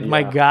you're like,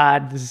 my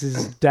God, this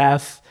is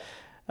death.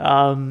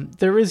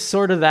 There is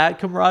sort of that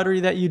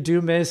camaraderie that you do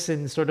miss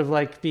and sort of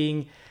like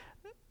being,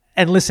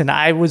 and listen,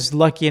 I was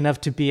lucky enough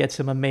to be at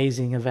some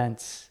amazing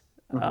events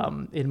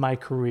in my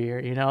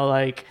career,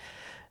 like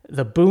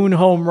the Boone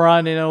home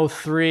run in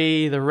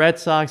 2003, the Red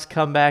Sox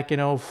comeback in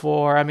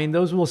 2004. I mean,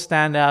 those will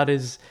stand out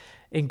as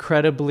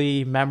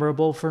incredibly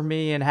memorable for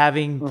me. And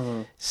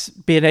having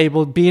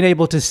being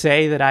able to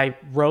say that I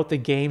wrote the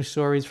game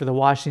stories for the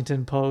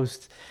Washington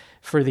Post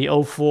for the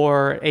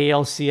 2004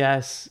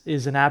 ALCS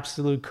is an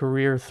absolute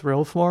career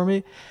thrill for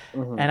me.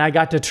 And I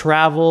got to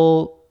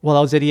travel while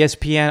I was at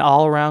ESPN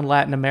all around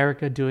Latin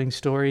America doing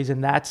stories,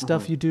 and that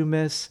stuff you do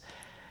miss.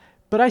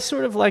 But I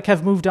sort of like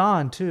have moved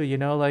on too,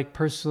 like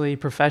personally,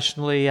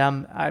 professionally.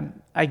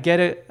 I get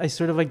it. I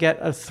sort of get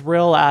a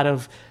thrill out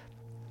of,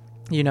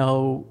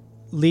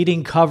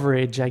 leading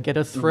coverage. I get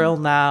a thrill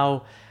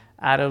now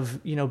out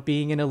of,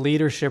 being in a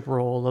leadership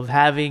role, of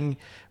having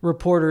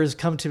reporters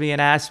come to me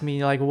and ask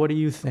me like, what do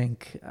you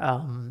think?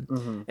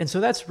 And so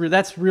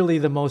that's really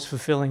the most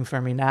fulfilling for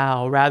me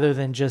now, rather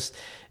than just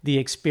the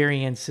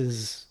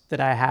experiences that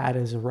I had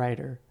as a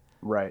writer.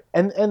 Right.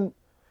 And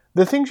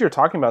the things you're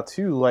talking about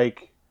too,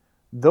 like,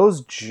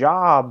 those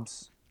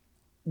jobs,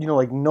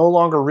 like no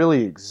longer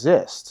really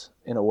exist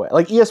in a way.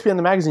 Like ESPN,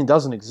 the magazine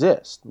doesn't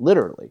exist,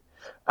 literally.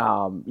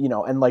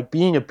 And like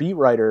being a beat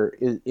writer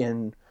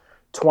in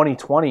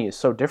 2020 is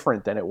so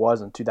different than it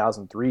was in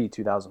 2003,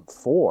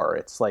 2004.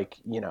 It's like,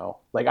 you're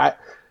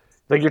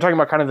talking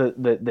about kind of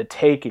the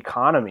take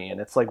economy, and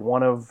it's like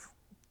one of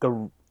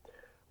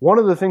one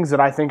of the things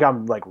that I think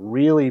I'm like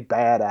really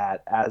bad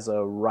at as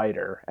a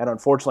writer, and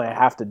unfortunately I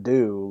have to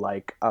do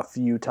like a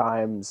few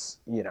times,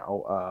 maybe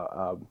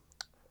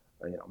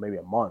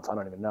a month, I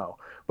don't even know,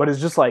 but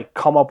it's just like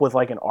come up with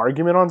like an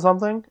argument on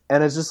something,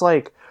 and it's just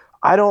like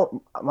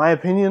my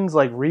opinions,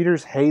 like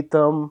readers hate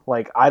them.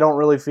 Like I don't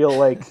really feel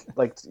like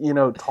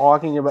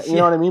talking about, you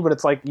know what I mean? But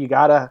it's like you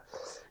gotta,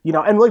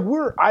 and like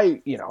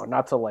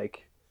not to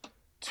like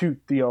toot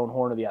the own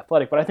horn of The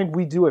Athletic, but I think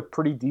we do a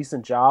pretty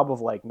decent job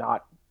of like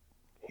not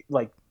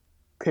like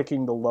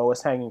picking the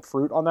lowest hanging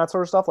fruit on that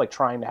sort of stuff, like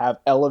trying to have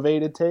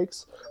elevated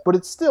takes, but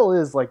it still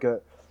is like an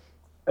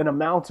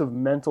amount of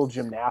mental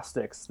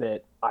gymnastics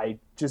that I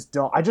just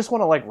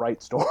want to like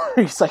write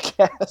stories, I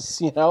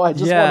guess, I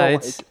just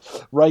want to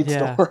write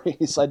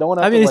stories. I don't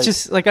want to, it's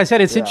just, like I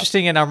said, it's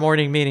interesting in our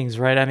morning meetings,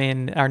 right? I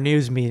mean, our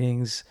news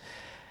meetings,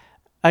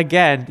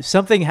 again,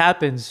 something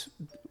happens.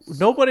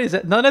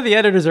 None of the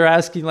editors are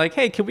asking like,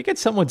 hey, can we get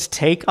someone's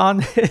take on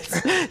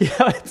this?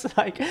 It's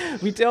like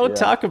we don't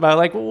talk about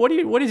like, what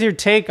is your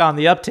take on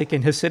the uptick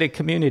in Hasidic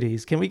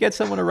communities? Can we get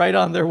someone to write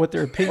on there what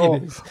their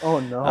opinion is? Oh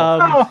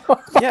no.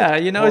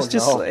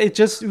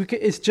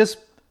 It's just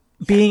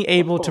being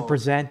able to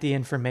present the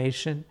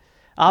information.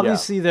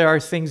 Obviously, there are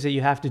things that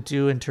you have to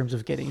do in terms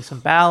of getting some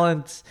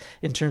balance,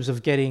 in terms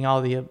of getting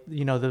all the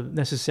the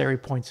necessary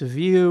points of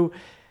view,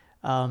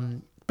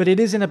 but it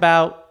isn't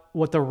about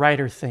what the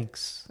writer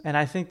thinks. And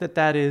I think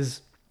that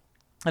is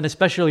an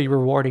especially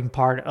rewarding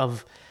part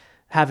of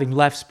having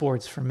left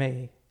sports for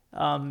me,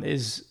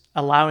 is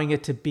allowing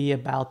it to be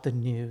about the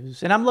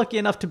news. And I'm lucky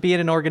enough to be in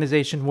an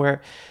organization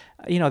where,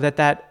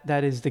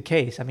 that is the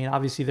case. I mean,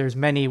 obviously there's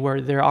many where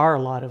there are a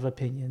lot of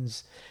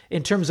opinions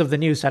in terms of the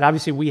news side.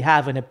 Obviously we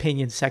have an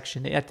opinion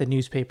section at the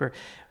newspaper,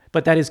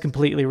 but that is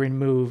completely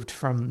removed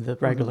from the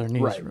regular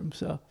newsroom.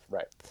 So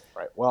Right.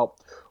 Well,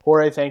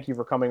 Jorge, thank you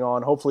for coming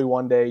on. Hopefully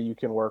one day you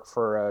can work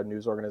for a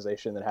news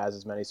organization that has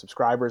as many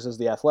subscribers as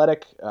The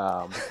Athletic.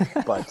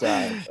 But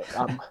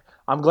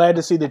I'm glad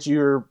to see that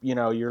your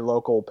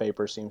local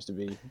paper seems to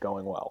be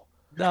going well.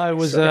 No, it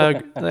was,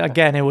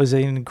 again, it was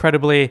an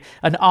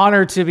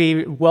honor to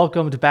be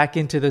welcomed back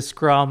into the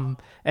Scrum,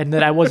 and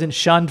that I wasn't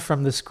shunned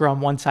from the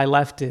Scrum once I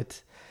left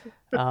it.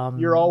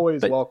 You're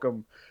always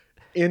welcome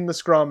in the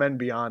Scrum and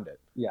beyond it.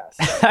 Yes.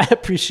 I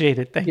appreciate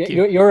it. Thank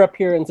you. Your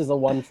appearance is a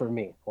one for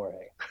me,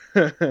 Jorge.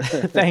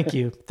 Thank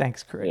you.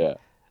 Thanks, Craig. Yeah.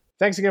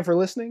 Thanks again for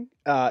listening.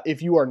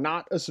 If you are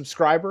not a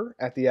subscriber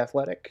at The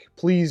Athletic,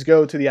 please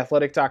go to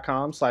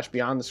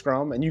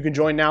theathletic.com/beyondthescrum, and you can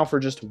join now for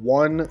just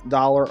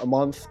 $1 a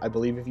month. I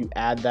believe if you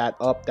add that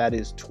up, that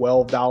is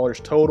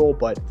 $12 total,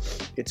 but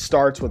it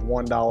starts with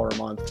 $1 a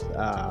month.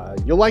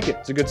 You'll like it.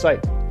 It's a good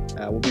site.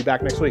 We'll be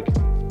back next week.